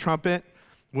seventh trumpet,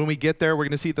 when we get there, we're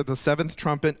going to see that the seventh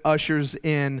trumpet ushers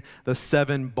in the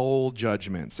seven bowl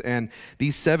judgments. And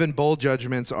these seven bowl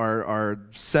judgments are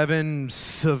seven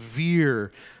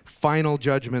severe final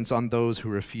judgments on those who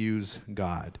refuse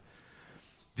God.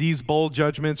 These bowl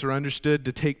judgments are understood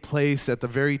to take place at the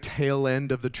very tail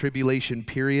end of the tribulation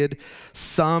period.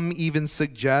 Some even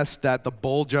suggest that the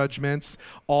bowl judgments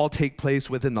all take place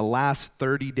within the last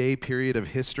 30-day period of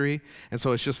history. And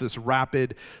so it's just this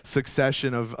rapid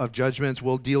succession of judgments.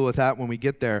 We'll deal with that when we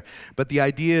get there. But the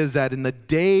idea is that in the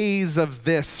days of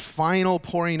this final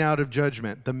pouring out of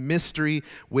judgment, the mystery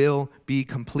will be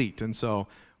complete. And so,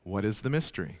 what is the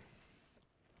mystery?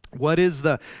 What is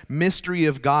the mystery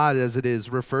of God as it is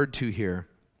referred to here?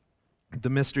 The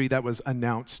mystery that was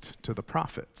announced to the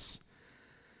prophets.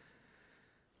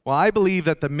 Well, I believe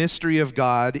that the mystery of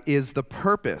God is the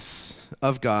purpose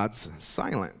of God's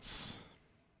silence.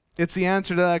 It's the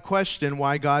answer to that question,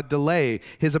 why God delay,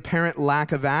 his apparent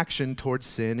lack of action towards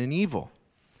sin and evil.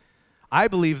 I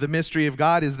believe the mystery of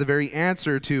God is the very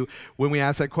answer to when we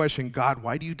ask that question, God,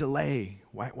 why do you delay?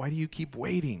 Why do you keep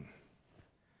waiting?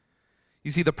 You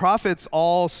see, the prophets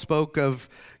all spoke of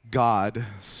God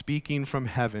speaking from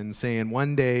heaven, saying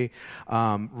one day,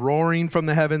 roaring from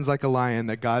the heavens like a lion,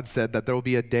 that God said that there will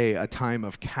be a day, a time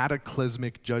of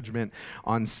cataclysmic judgment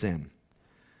on sin.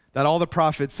 That all the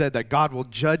prophets said that God will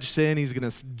judge sin, he's going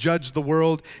to judge the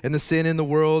world and the sin in the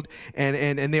world,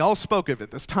 and they all spoke of it,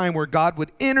 this time where God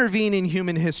would intervene in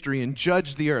human history and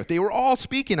judge the earth. They were all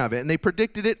speaking of it, and they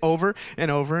predicted it over and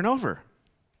over and over.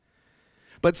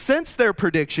 But since their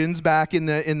predictions back in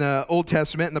the Old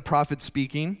Testament and the prophets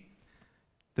speaking,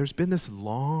 there's been this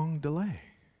long delay.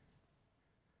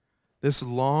 This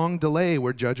long delay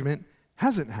where judgment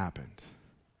hasn't happened.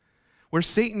 Where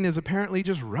Satan is apparently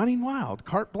just running wild,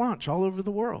 carte blanche all over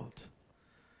the world.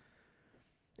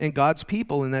 And God's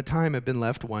people in that time have been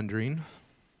left wondering,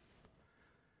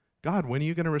 God, when are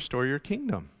you going to restore your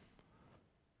kingdom?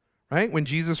 Right? When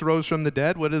Jesus rose from the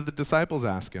dead, what did the disciples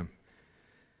ask him?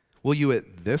 Will you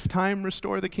at this time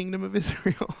restore the kingdom of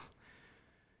Israel?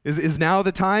 Is now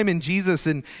the time? And Jesus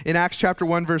in Acts chapter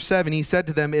 1 verse 7, he said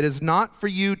to them, it is not for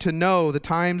you to know the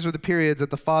times or the periods that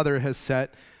the Father has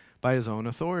set by his own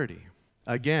authority.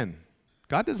 Again,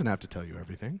 God doesn't have to tell you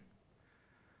everything.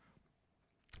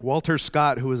 Walter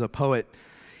Scott, who was a poet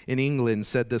in England,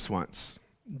 said this once.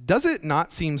 Does it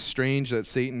not seem strange that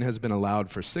Satan has been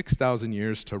allowed for 6,000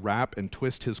 years to wrap and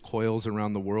twist his coils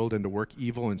around the world and to work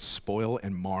evil and spoil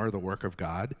and mar the work of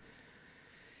God?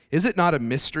 Is it not a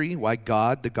mystery why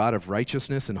God, the God of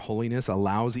righteousness and holiness,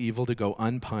 allows evil to go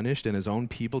unpunished and his own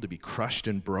people to be crushed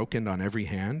and broken on every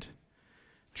hand?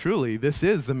 Truly, this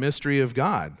is the mystery of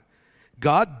God.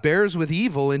 God bears with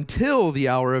evil until the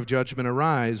hour of judgment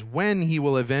arrives, when he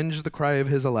will avenge the cry of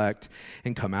his elect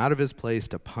and come out of his place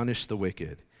to punish the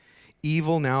wicked.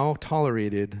 Evil now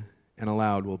tolerated and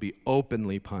allowed will be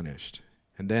openly punished,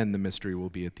 and then the mystery will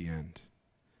be at the end.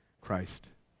 Christ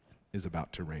is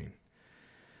about to reign.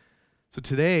 So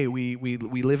today we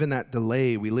live in that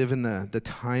delay. We live in the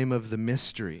time of the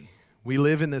mystery. We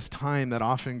live in this time that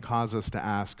often causes us to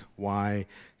ask, why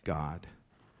God?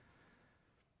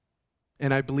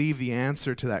 And I believe the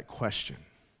answer to that question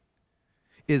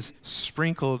is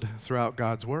sprinkled throughout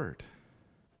God's word.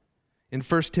 In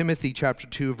 1 Timothy chapter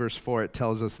 2, verse 4, it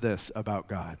tells us this about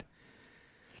God,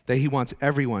 that he wants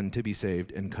everyone to be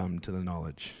saved and come to the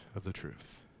knowledge of the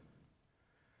truth.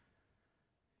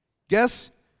 Guess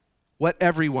what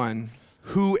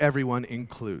who everyone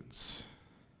includes?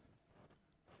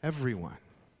 Everyone.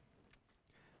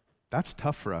 That's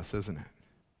tough for us, isn't it?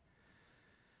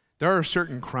 There are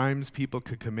certain crimes people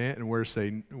could commit, and we're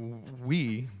saying,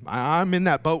 I'm in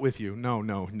that boat with you. No,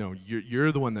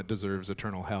 you're the one that deserves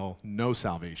eternal hell, no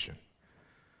salvation.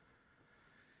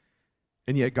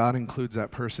 And yet God includes that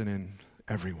person in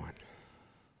everyone.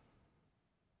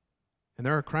 And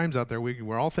there are crimes out there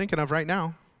we're all thinking of right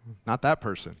now. Not that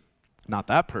person. Not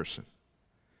that person.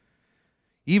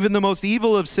 Even the most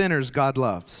evil of sinners, God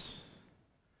loves.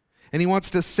 And he wants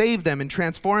to save them and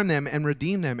transform them and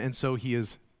redeem them, and so he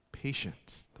is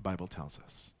patient, the Bible tells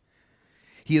us.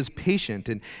 He is patient,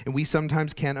 and we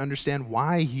sometimes can't understand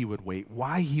why he would wait,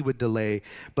 why he would delay,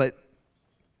 but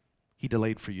he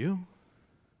delayed for you.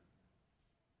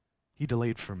 He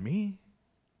delayed for me.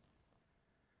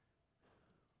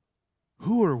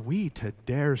 Who are we to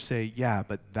dare say, yeah,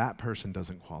 but that person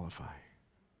doesn't qualify?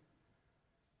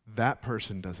 That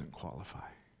person doesn't qualify.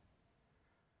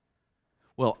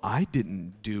 well, I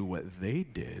didn't do what they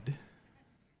did.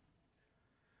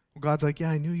 Well, God's like, yeah,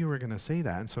 I knew you were going to say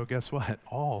that. And so guess what?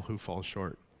 All who fall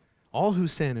short, all who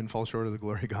sin and fall short of the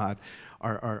glory of God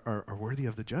are worthy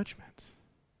of the judgment.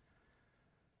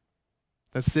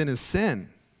 That sin is sin.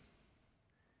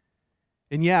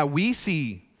 And yeah, we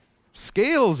see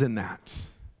scales in that.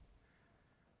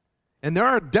 And there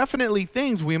are definitely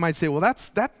things we might say, well,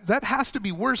 that has to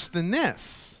be worse than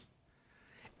this.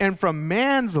 And from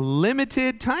man's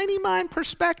limited, tiny mind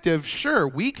perspective, sure,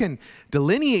 we can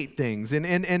delineate things.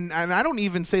 And I don't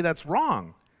even say that's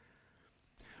wrong.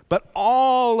 But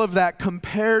all of that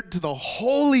compared to the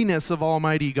holiness of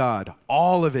Almighty God,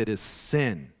 all of it is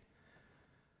sin.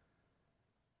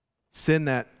 Sin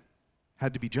that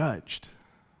had to be judged.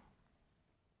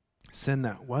 Sin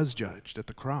that was judged at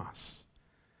the cross.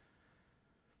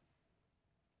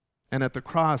 And at the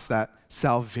cross, that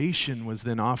salvation was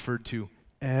then offered to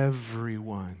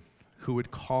everyone who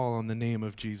would call on the name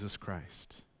of Jesus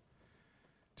Christ.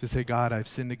 To say, God, I've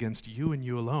sinned against you and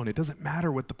you alone. It doesn't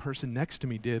matter what the person next to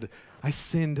me did. I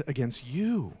sinned against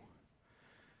you.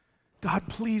 God,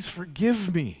 please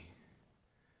forgive me.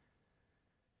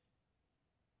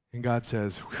 And God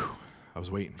says, whew, I was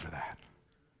waiting for that.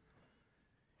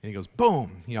 And he goes,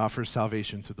 boom, he offers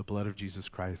salvation through the blood of Jesus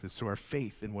Christ. It's through our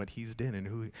faith in what he's did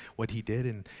and what he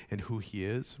did and who he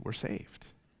is, we're saved.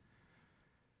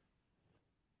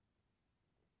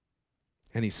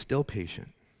 And he's still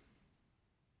patient.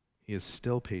 He is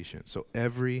still patient. So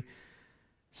every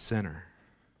sinner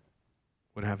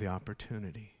would have the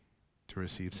opportunity to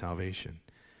receive salvation.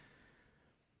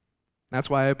 That's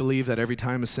why I believe that every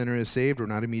time a sinner is saved, we're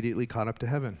not immediately caught up to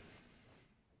heaven.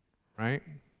 Right?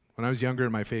 When I was younger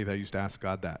in my faith, I used to ask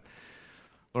God that.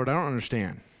 Lord, I don't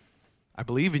understand. I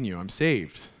believe in you. I'm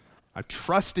saved. I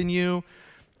trust in you.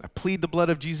 I plead the blood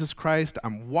of Jesus Christ.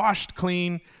 I'm washed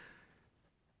clean.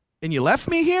 And you left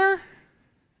me here?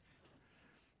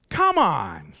 Come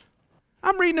on.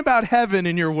 I'm reading about heaven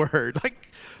in your word.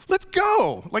 Like, let's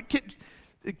go. Like,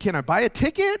 can I buy a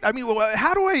ticket? I mean,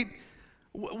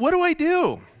 what do I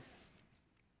do?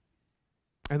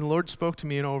 And the Lord spoke to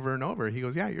me over and over. He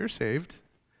goes, yeah, you're saved.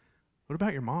 What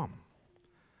about your mom?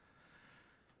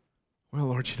 Well,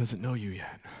 Lord, she doesn't know you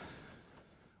yet.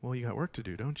 Well, you got work to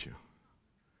do, don't you?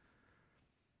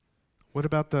 What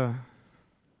about the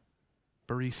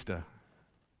barista?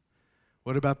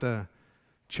 What about the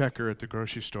checker at the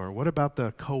grocery store? What about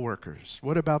the coworkers?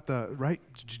 What about the, right?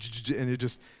 And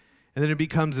then it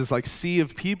becomes this like sea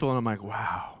of people, and I'm like,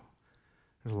 wow,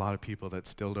 there's a lot of people that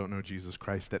still don't know Jesus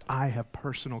Christ that I have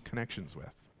personal connections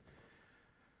with.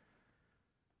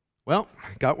 Well,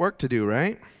 got work to do,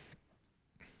 right?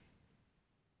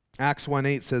 Acts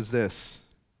 1:8 says this,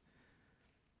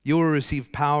 you will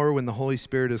receive power when the Holy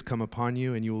Spirit has come upon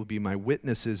you, and you will be my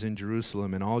witnesses in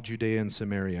Jerusalem and all Judea and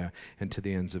Samaria and to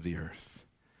the ends of the earth.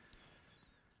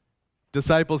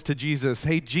 Disciples to Jesus,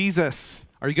 hey, Jesus,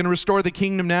 are you going to restore the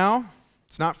kingdom now?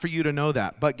 It's not for you to know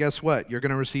that, but guess what? You're going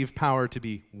to receive power to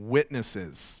be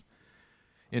witnesses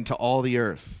into all the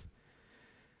earth.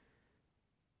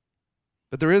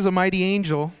 But there is a mighty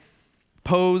angel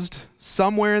posed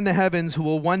somewhere in the heavens who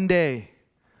will one day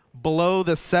blow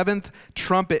the seventh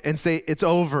trumpet and say, it's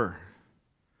over.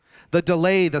 The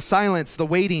delay, the silence, the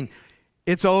waiting,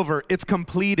 it's over. It's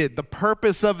completed. The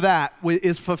purpose of that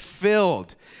is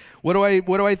fulfilled. What do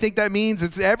I think that means?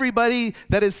 It's everybody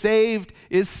that is saved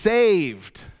is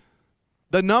saved.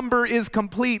 The number is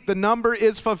complete. The number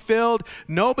is fulfilled.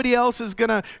 Nobody else is going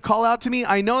to call out to me.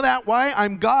 I know that. Why?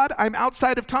 I'm God. I'm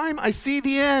outside of time. I see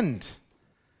the end.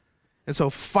 And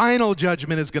so final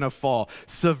judgment is going to fall.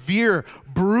 Severe,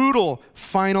 brutal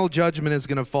final judgment is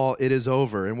going to fall. It is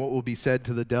over. And what will be said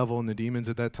to the devil and the demons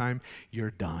at that time?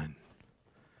 You're done.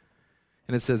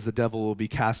 And it says the devil will be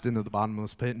cast into the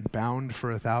bottomless pit and bound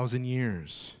for 1,000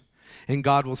 years. And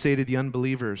God will say to the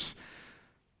unbelievers,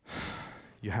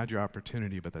 you had your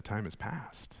opportunity, but the time has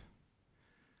passed.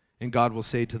 And God will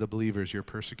say to the believers, your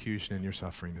persecution and your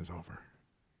suffering is over.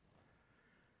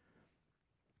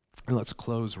 And let's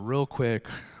close real quick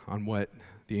on what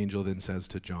the angel then says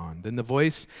to John. Then the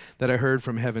voice that I heard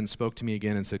from heaven spoke to me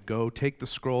again and said, go, take the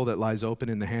scroll that lies open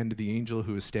in the hand of the angel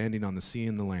who is standing on the sea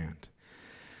and the land.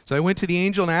 So I went to the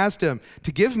angel and asked him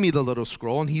to give me the little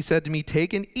scroll, and he said to me,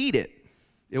 take and eat it.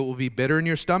 It will be bitter in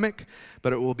your stomach,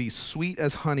 but it will be sweet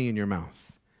as honey in your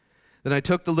mouth. Then I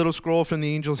took the little scroll from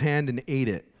the angel's hand and ate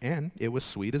it, and it was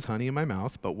sweet as honey in my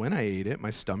mouth, but when I ate it,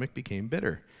 my stomach became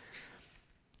bitter.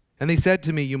 And they said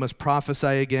to me, you must prophesy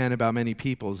again about many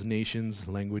peoples, nations,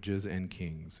 languages, and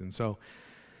kings. And so,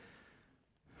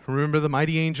 remember the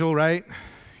mighty angel, right?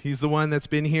 He's the one that's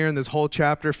been here in this whole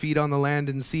chapter, feet on the land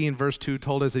and sea. In verse 2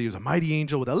 told us that he was a mighty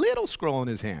angel with a little scroll in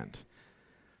his hand.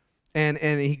 And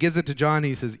he gives it to John and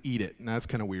he says, eat it. And that's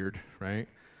kind of weird, right?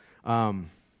 But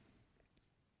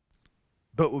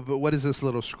what is this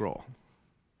little scroll?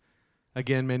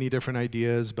 Again, many different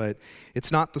ideas, but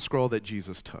it's not the scroll that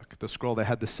Jesus took, the scroll that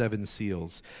had the 7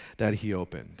 seals that he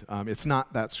opened. It's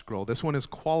not that scroll. This one is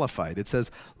qualified. It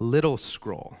says little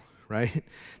scroll, right?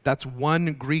 That's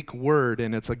one Greek word,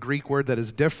 and it's a Greek word that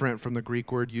is different from the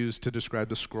Greek word used to describe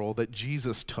the scroll that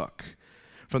Jesus took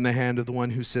from the hand of the one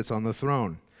who sits on the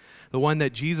throne. The one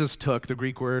that Jesus took, the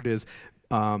Greek word is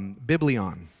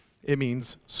biblion. It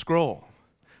means scroll.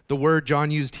 The word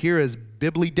John used here is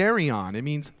biblidarion. It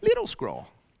means little scroll.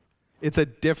 It's a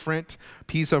different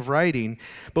piece of writing.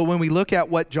 But when we look at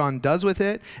what John does with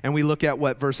it, and we look at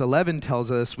what verse 11 tells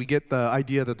us, we get the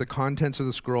idea that the contents of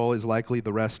the scroll is likely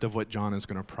the rest of what John is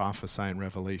going to prophesy in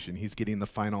Revelation. He's getting the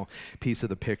final piece of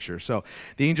the picture. So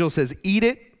the angel says, eat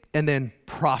it, and then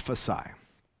prophesy.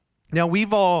 Now,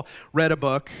 we've all read a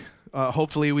book.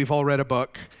 Hopefully, we've all read a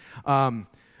book.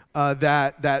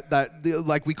 That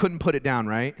like we couldn't put it down,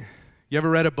 right? You ever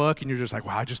read a book and you're just like,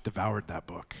 wow, I just devoured that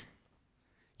book.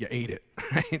 You ate it,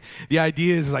 right? The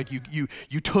idea is like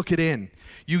you took it in.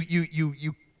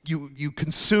 You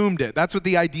consumed it. That's what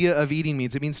the idea of eating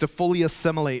means. It means to fully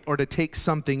assimilate or to take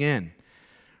something in.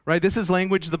 Right? This is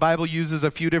language the Bible uses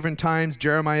a few different times.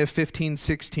 Jeremiah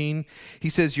 15:16. He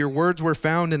says, your words were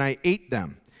found and I ate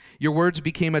them. Your words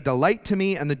became a delight to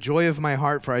me and the joy of my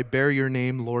heart, for I bear your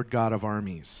name, Lord God of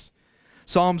armies.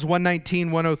 Psalms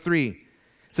 119:103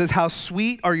 says, how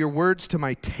sweet are your words to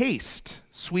my taste,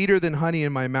 sweeter than honey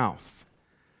in my mouth.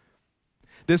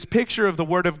 This picture of the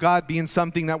Word of God being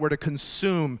something that we're to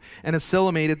consume and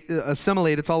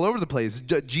assimilate, it's all over the place.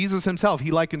 Jesus himself, he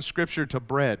likened Scripture to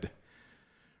bread.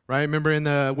 Right? Remember in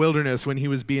the wilderness when he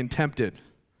was being tempted.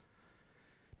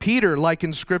 Peter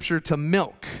likened Scripture to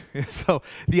milk. So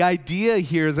the idea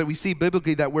here is that we see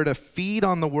biblically that we're to feed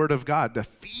on the Word of God, to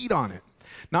feed on it.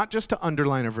 Not just to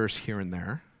underline a verse here and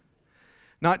there.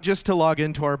 Not just to log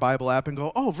into our Bible app and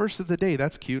go, oh, verse of the day,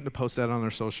 that's cute, and to post that on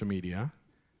our social media.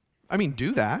 I mean,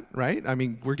 do that, right? I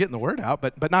mean, we're getting the word out,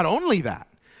 but not only that.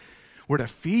 We're to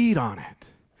feed on it.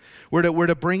 We're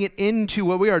to bring it into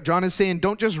what we are. John is saying,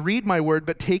 don't just read my word,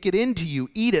 but take it into you.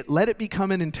 Eat it. Let it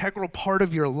become an integral part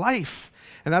of your life.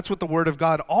 And that's what the Word of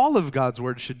God, all of God's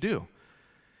Word should do.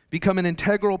 Become an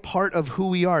integral part of who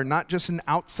we are, not just an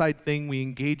outside thing we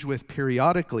engage with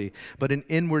periodically, but an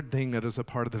inward thing that is a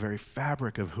part of the very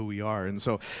fabric of who we are. And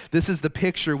so this is the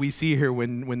picture we see here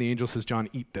when the angel says, John,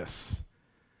 eat this.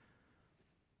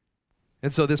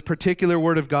 And so this particular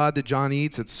Word of God that John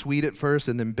eats, it's sweet at first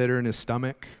and then bitter in his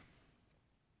stomach.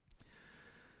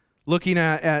 Looking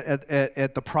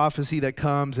at the prophecy that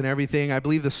comes and everything, I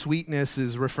believe the sweetness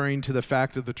is referring to the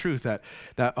fact of the truth that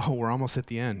we're almost at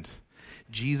the end.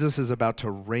 Jesus is about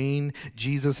to reign.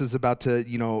 Jesus is about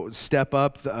to, step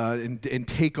up and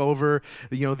take over.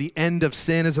 The end of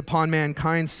sin is upon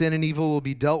mankind. Sin and evil will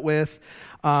be dealt with.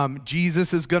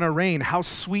 Jesus is going to reign. How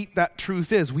sweet that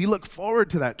truth is. We look forward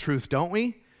to that truth, don't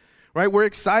we? Right? We're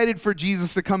excited for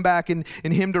Jesus to come back and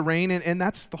him to reign, and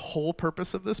that's the whole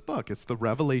purpose of this book. It's the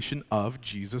revelation of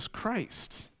Jesus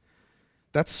Christ.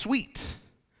 That's sweet.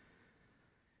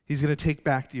 He's going to take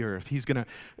back the earth. He's going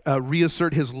to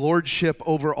reassert his lordship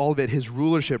over all of it, his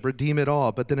rulership, redeem it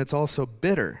all. But then it's also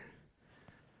bitter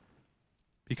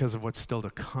because of what's still to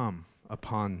come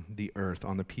upon the earth,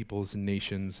 on the peoples and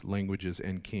nations, languages,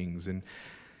 and kings. And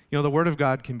the Word of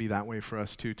God can be that way for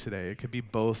us too today. It could be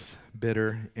both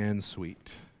bitter and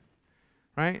sweet,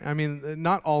 right? I mean,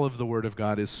 not all of the Word of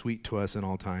God is sweet to us in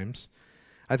all times.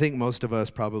 I think most of us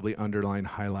probably underline,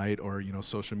 highlight, or,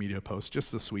 social media posts,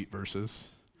 just the sweet verses,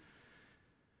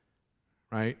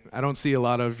 right? I don't see a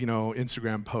lot of,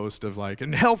 Instagram posts of like,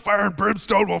 and hellfire and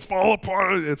brimstone will fall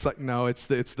upon it. It's like, no, it's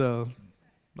the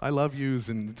I love yous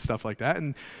and stuff like that.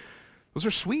 And those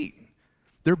are sweet.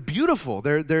 They're beautiful.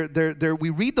 We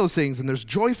read those things and there's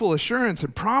joyful assurance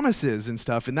and promises and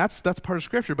stuff, and that's part of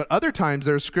Scripture. But other times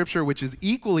there's Scripture which is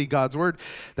equally God's Word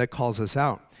that calls us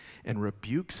out and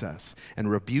rebukes us and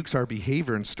rebukes our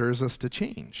behavior and stirs us to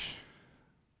change.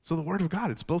 So the Word of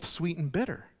God, it's both sweet and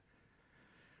bitter.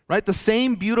 Right? The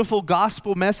same beautiful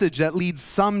gospel message that leads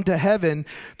some to heaven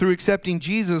through accepting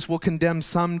Jesus will condemn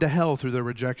some to hell through their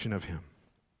rejection of him.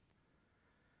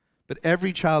 But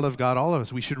every child of God, all of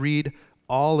us, we should read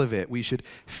all of it. We should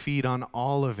feed on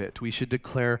all of it. We should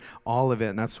declare all of it.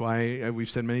 And that's why we've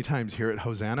said many times here at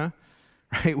Hosanna,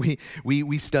 right?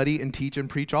 We study and teach and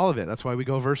preach all of it. That's why we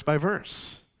go verse by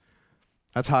verse.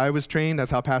 That's how I was trained.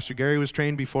 That's how Pastor Gary was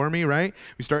trained before me, right?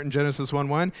 We start in Genesis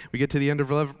 1:1. We get to the end of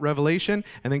Revelation,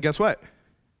 and then guess what?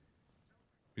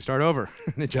 We start over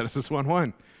in Genesis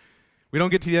 1:1. We don't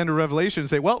get to the end of Revelation and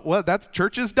say, well, that's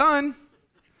church is done.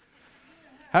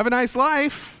 Have a nice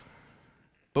life.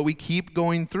 But we keep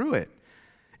going through it.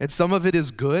 And some of it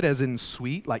is good, as in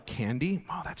sweet, like candy.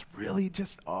 Oh, that's really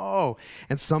just, oh.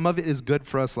 And some of it is good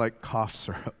for us, like cough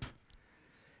syrup.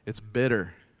 It's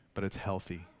bitter, but it's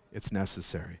healthy. It's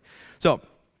necessary. So,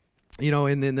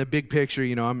 in the big picture,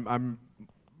 I'm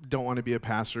don't want to be a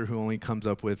pastor who only comes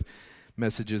up with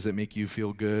messages that make you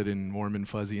feel good and warm and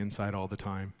fuzzy inside all the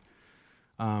time.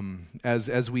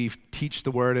 As we teach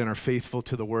the word and are faithful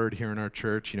to the word here in our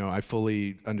church, I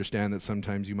fully understand that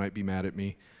sometimes you might be mad at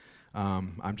me.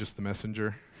 I'm just the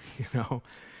messenger,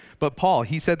 But Paul,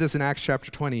 he said this in Acts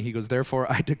chapter 20. He goes,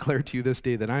 therefore, I declare to you this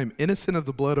day that I am innocent of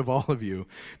the blood of all of you,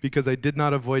 because I did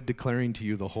not avoid declaring to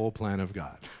you the whole plan of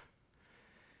God.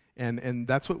 And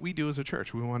that's what we do as a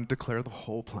church. We want to declare the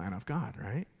whole plan of God,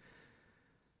 right?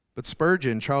 But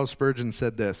Charles Spurgeon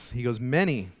said this. He goes,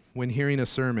 many, when hearing a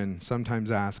sermon,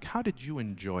 sometimes ask, how did you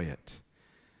enjoy it?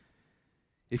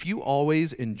 If you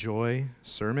always enjoy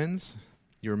sermons,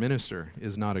 your minister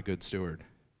is not a good steward.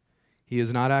 He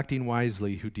is not acting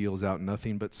wisely who deals out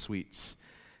nothing but sweets.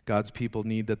 God's people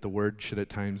need that the word should at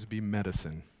times be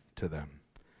medicine to them.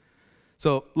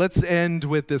 So let's end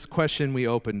with this question we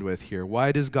opened with here.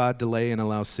 Why does God delay and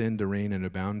allow sin to reign and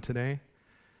abound today?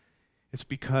 It's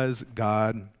because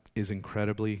God is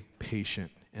incredibly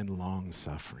patient and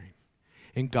long-suffering.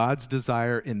 And God's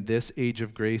desire in this age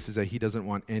of grace is that he doesn't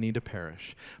want any to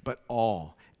perish, but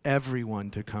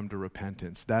everyone to come to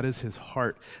repentance. That is his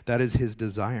heart. That is his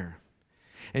desire.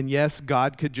 And yes,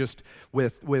 God could just,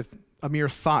 with a mere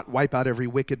thought, wipe out every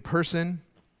wicked person,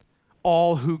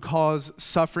 all who cause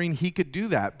suffering. He could do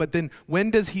that. But then when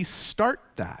does he start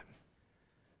that?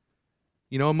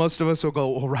 Most of us will go,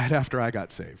 well, right after I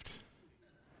got saved.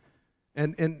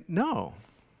 And no.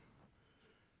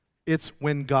 It's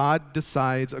when God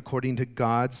decides according to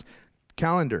God's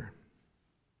calendar.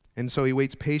 And so he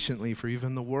waits patiently for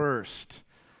even the worst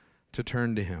to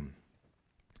turn to him.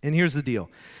 And here's the deal.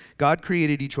 God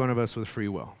created each one of us with free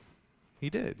will. He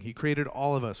did. He created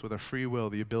all of us with a free will,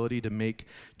 the ability to make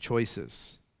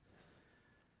choices.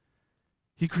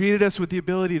 He created us with the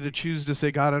ability to choose to say,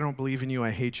 God, I don't believe in you.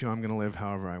 I hate you. I'm going to live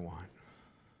however I want.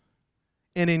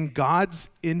 And in God's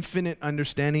infinite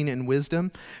understanding and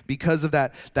wisdom, because of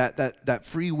that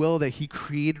free will that he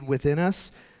created within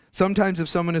us, sometimes if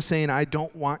someone is saying, I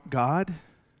don't want God,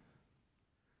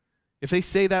 if they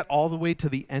say that all the way to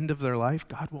the end of their life,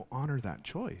 God will honor that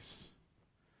choice.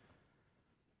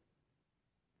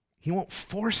 He won't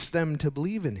force them to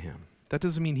believe in him. That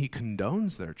doesn't mean he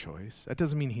condones their choice. That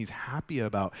doesn't mean he's happy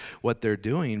about what they're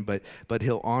doing, but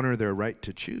he'll honor their right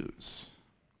to choose.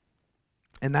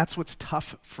 And that's what's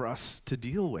tough for us to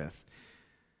deal with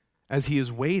as he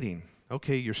is waiting.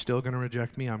 Okay, you're still going to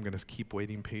reject me. I'm going to keep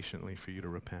waiting patiently for you to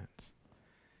repent.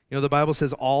 The Bible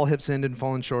says all have sinned and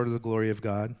fallen short of the glory of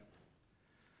God.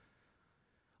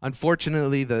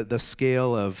 Unfortunately, the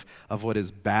scale of what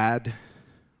is bad,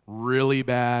 really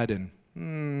bad, and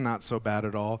not so bad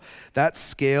at all, that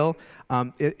scale,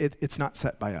 it's not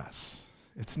set by us.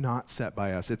 It's not set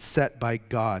by us. It's set by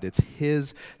God. It's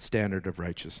his standard of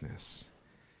righteousness.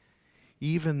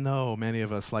 Even though many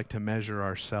of us like to measure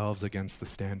ourselves against the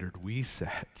standard we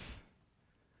set,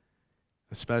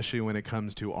 especially when it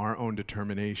comes to our own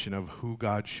determination of who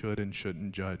God should and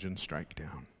shouldn't judge and strike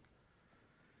down.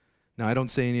 Now, I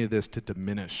don't say any of this to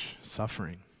diminish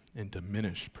suffering and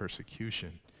diminish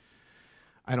persecution.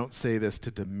 I don't say this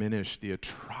to diminish the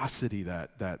atrocity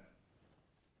that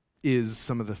is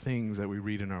some of the things that we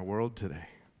read in our world today.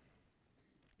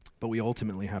 But we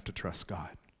ultimately have to trust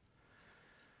God.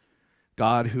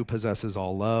 God who possesses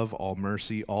all love, all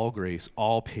mercy, all grace,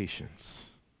 all patience,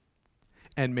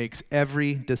 and makes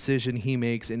every decision he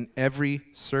makes in every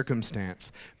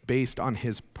circumstance based on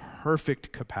his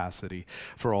perfect capacity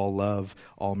for all love,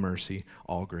 all mercy,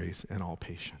 all grace, and all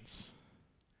patience.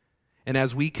 And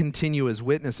as we continue as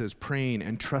witnesses, praying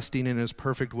and trusting in his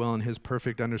perfect will and his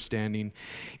perfect understanding,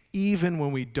 even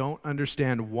when we don't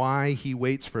understand why he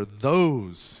waits for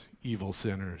those evil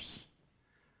sinners,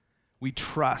 we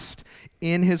trust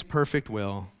in his perfect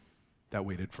will that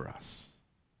waited for us.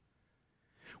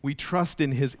 We trust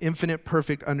in his infinite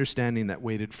perfect understanding that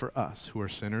waited for us, who are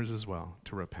sinners as well,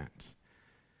 to repent.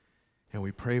 And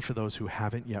we pray for those who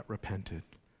haven't yet repented,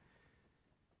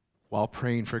 while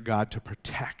praying for God to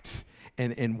protect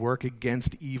and work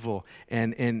against evil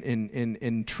and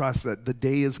trust that the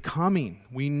day is coming.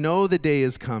 We know the day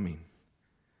is coming,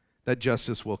 that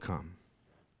justice will come.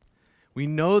 We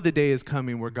know the day is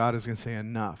coming where God is going to say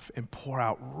enough and pour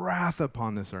out wrath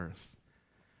upon this earth.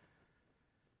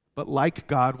 But like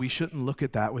God, we shouldn't look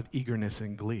at that with eagerness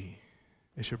and glee.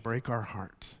 It should break our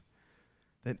hearts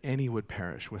that any would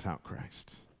perish without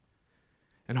Christ.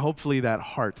 And hopefully that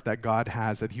heart that God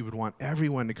has, that he would want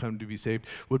everyone to come to be saved,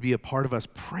 would be a part of us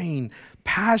praying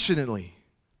passionately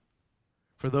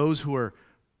for those who are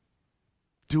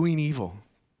doing evil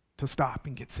to stop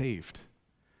and get saved.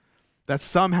 That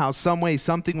somehow, some way,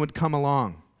 something would come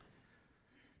along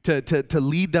to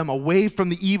lead them away from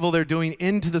the evil they're doing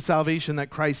into the salvation that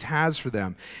Christ has for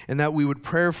them. And that we would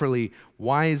prayerfully,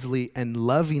 wisely, and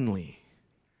lovingly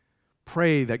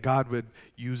pray that God would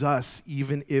use us,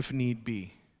 even if need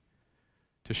be,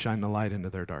 to shine the light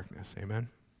into their darkness. Amen?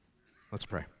 Let's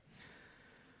pray.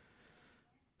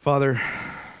 Father,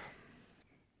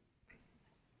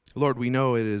 Lord, we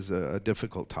know it is a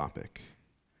difficult topic.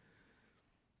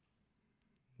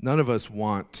 None of us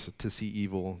want to see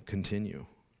evil continue.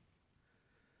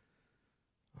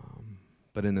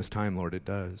 But in this time, Lord, it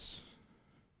does.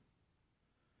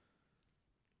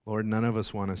 Lord, none of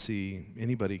us want to see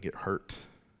anybody get hurt.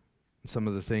 Some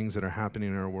of the things that are happening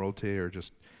in our world today are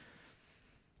just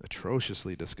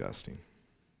atrociously disgusting.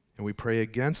 And we pray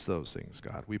against those things,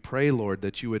 God. We pray, Lord,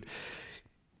 that you would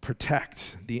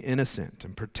protect the innocent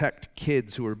and protect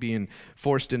kids who are being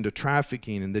forced into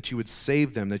trafficking, and that you would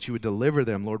save them, that you would deliver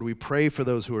them. Lord, we pray for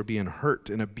those who are being hurt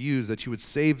and abused, that you would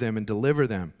save them and deliver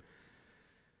them.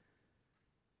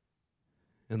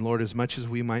 And Lord, as much as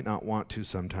we might not want to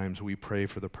sometimes, we pray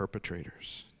for the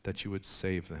perpetrators, that you would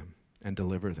save them and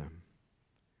deliver them.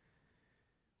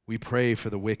 We pray for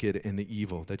the wicked and the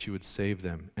evil, that you would save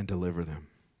them and deliver them.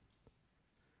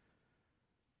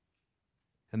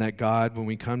 And that God, when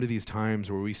we come to these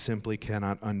times where we simply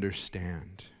cannot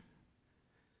understand,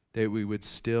 that we would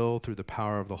still, through the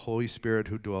power of the Holy Spirit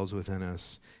who dwells within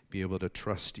us, be able to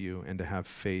trust you and to have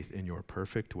faith in your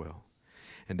perfect will,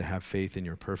 and to have faith in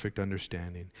your perfect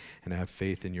understanding, and to have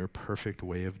faith in your perfect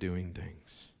way of doing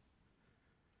things.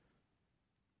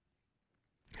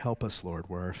 Help us, Lord,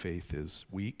 where our faith is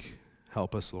weak.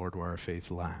 Help us, Lord, where our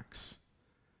faith lacks.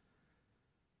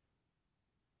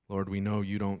 Lord, we know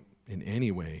you don't in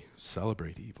any way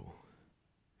celebrate evil.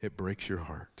 It breaks your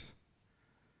heart.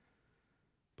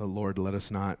 But Lord, let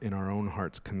us not in our own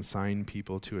hearts consign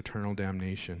people to eternal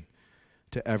damnation,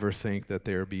 to ever think that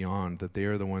they are beyond, that they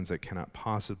are the ones that cannot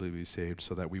possibly be saved,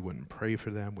 so that we wouldn't pray for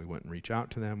them, we wouldn't reach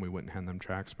out to them, we wouldn't hand them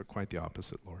tracts, but quite the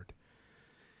opposite, Lord.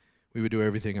 We would do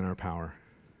everything in our power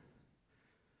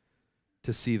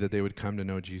to see that they would come to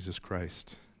know Jesus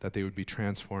Christ, that they would be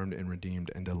transformed and redeemed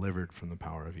and delivered from the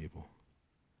power of evil.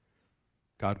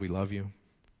 God, we love you.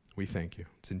 We thank you.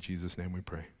 It's in Jesus' name we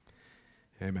pray.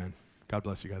 Amen. God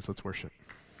bless you guys. Let's worship.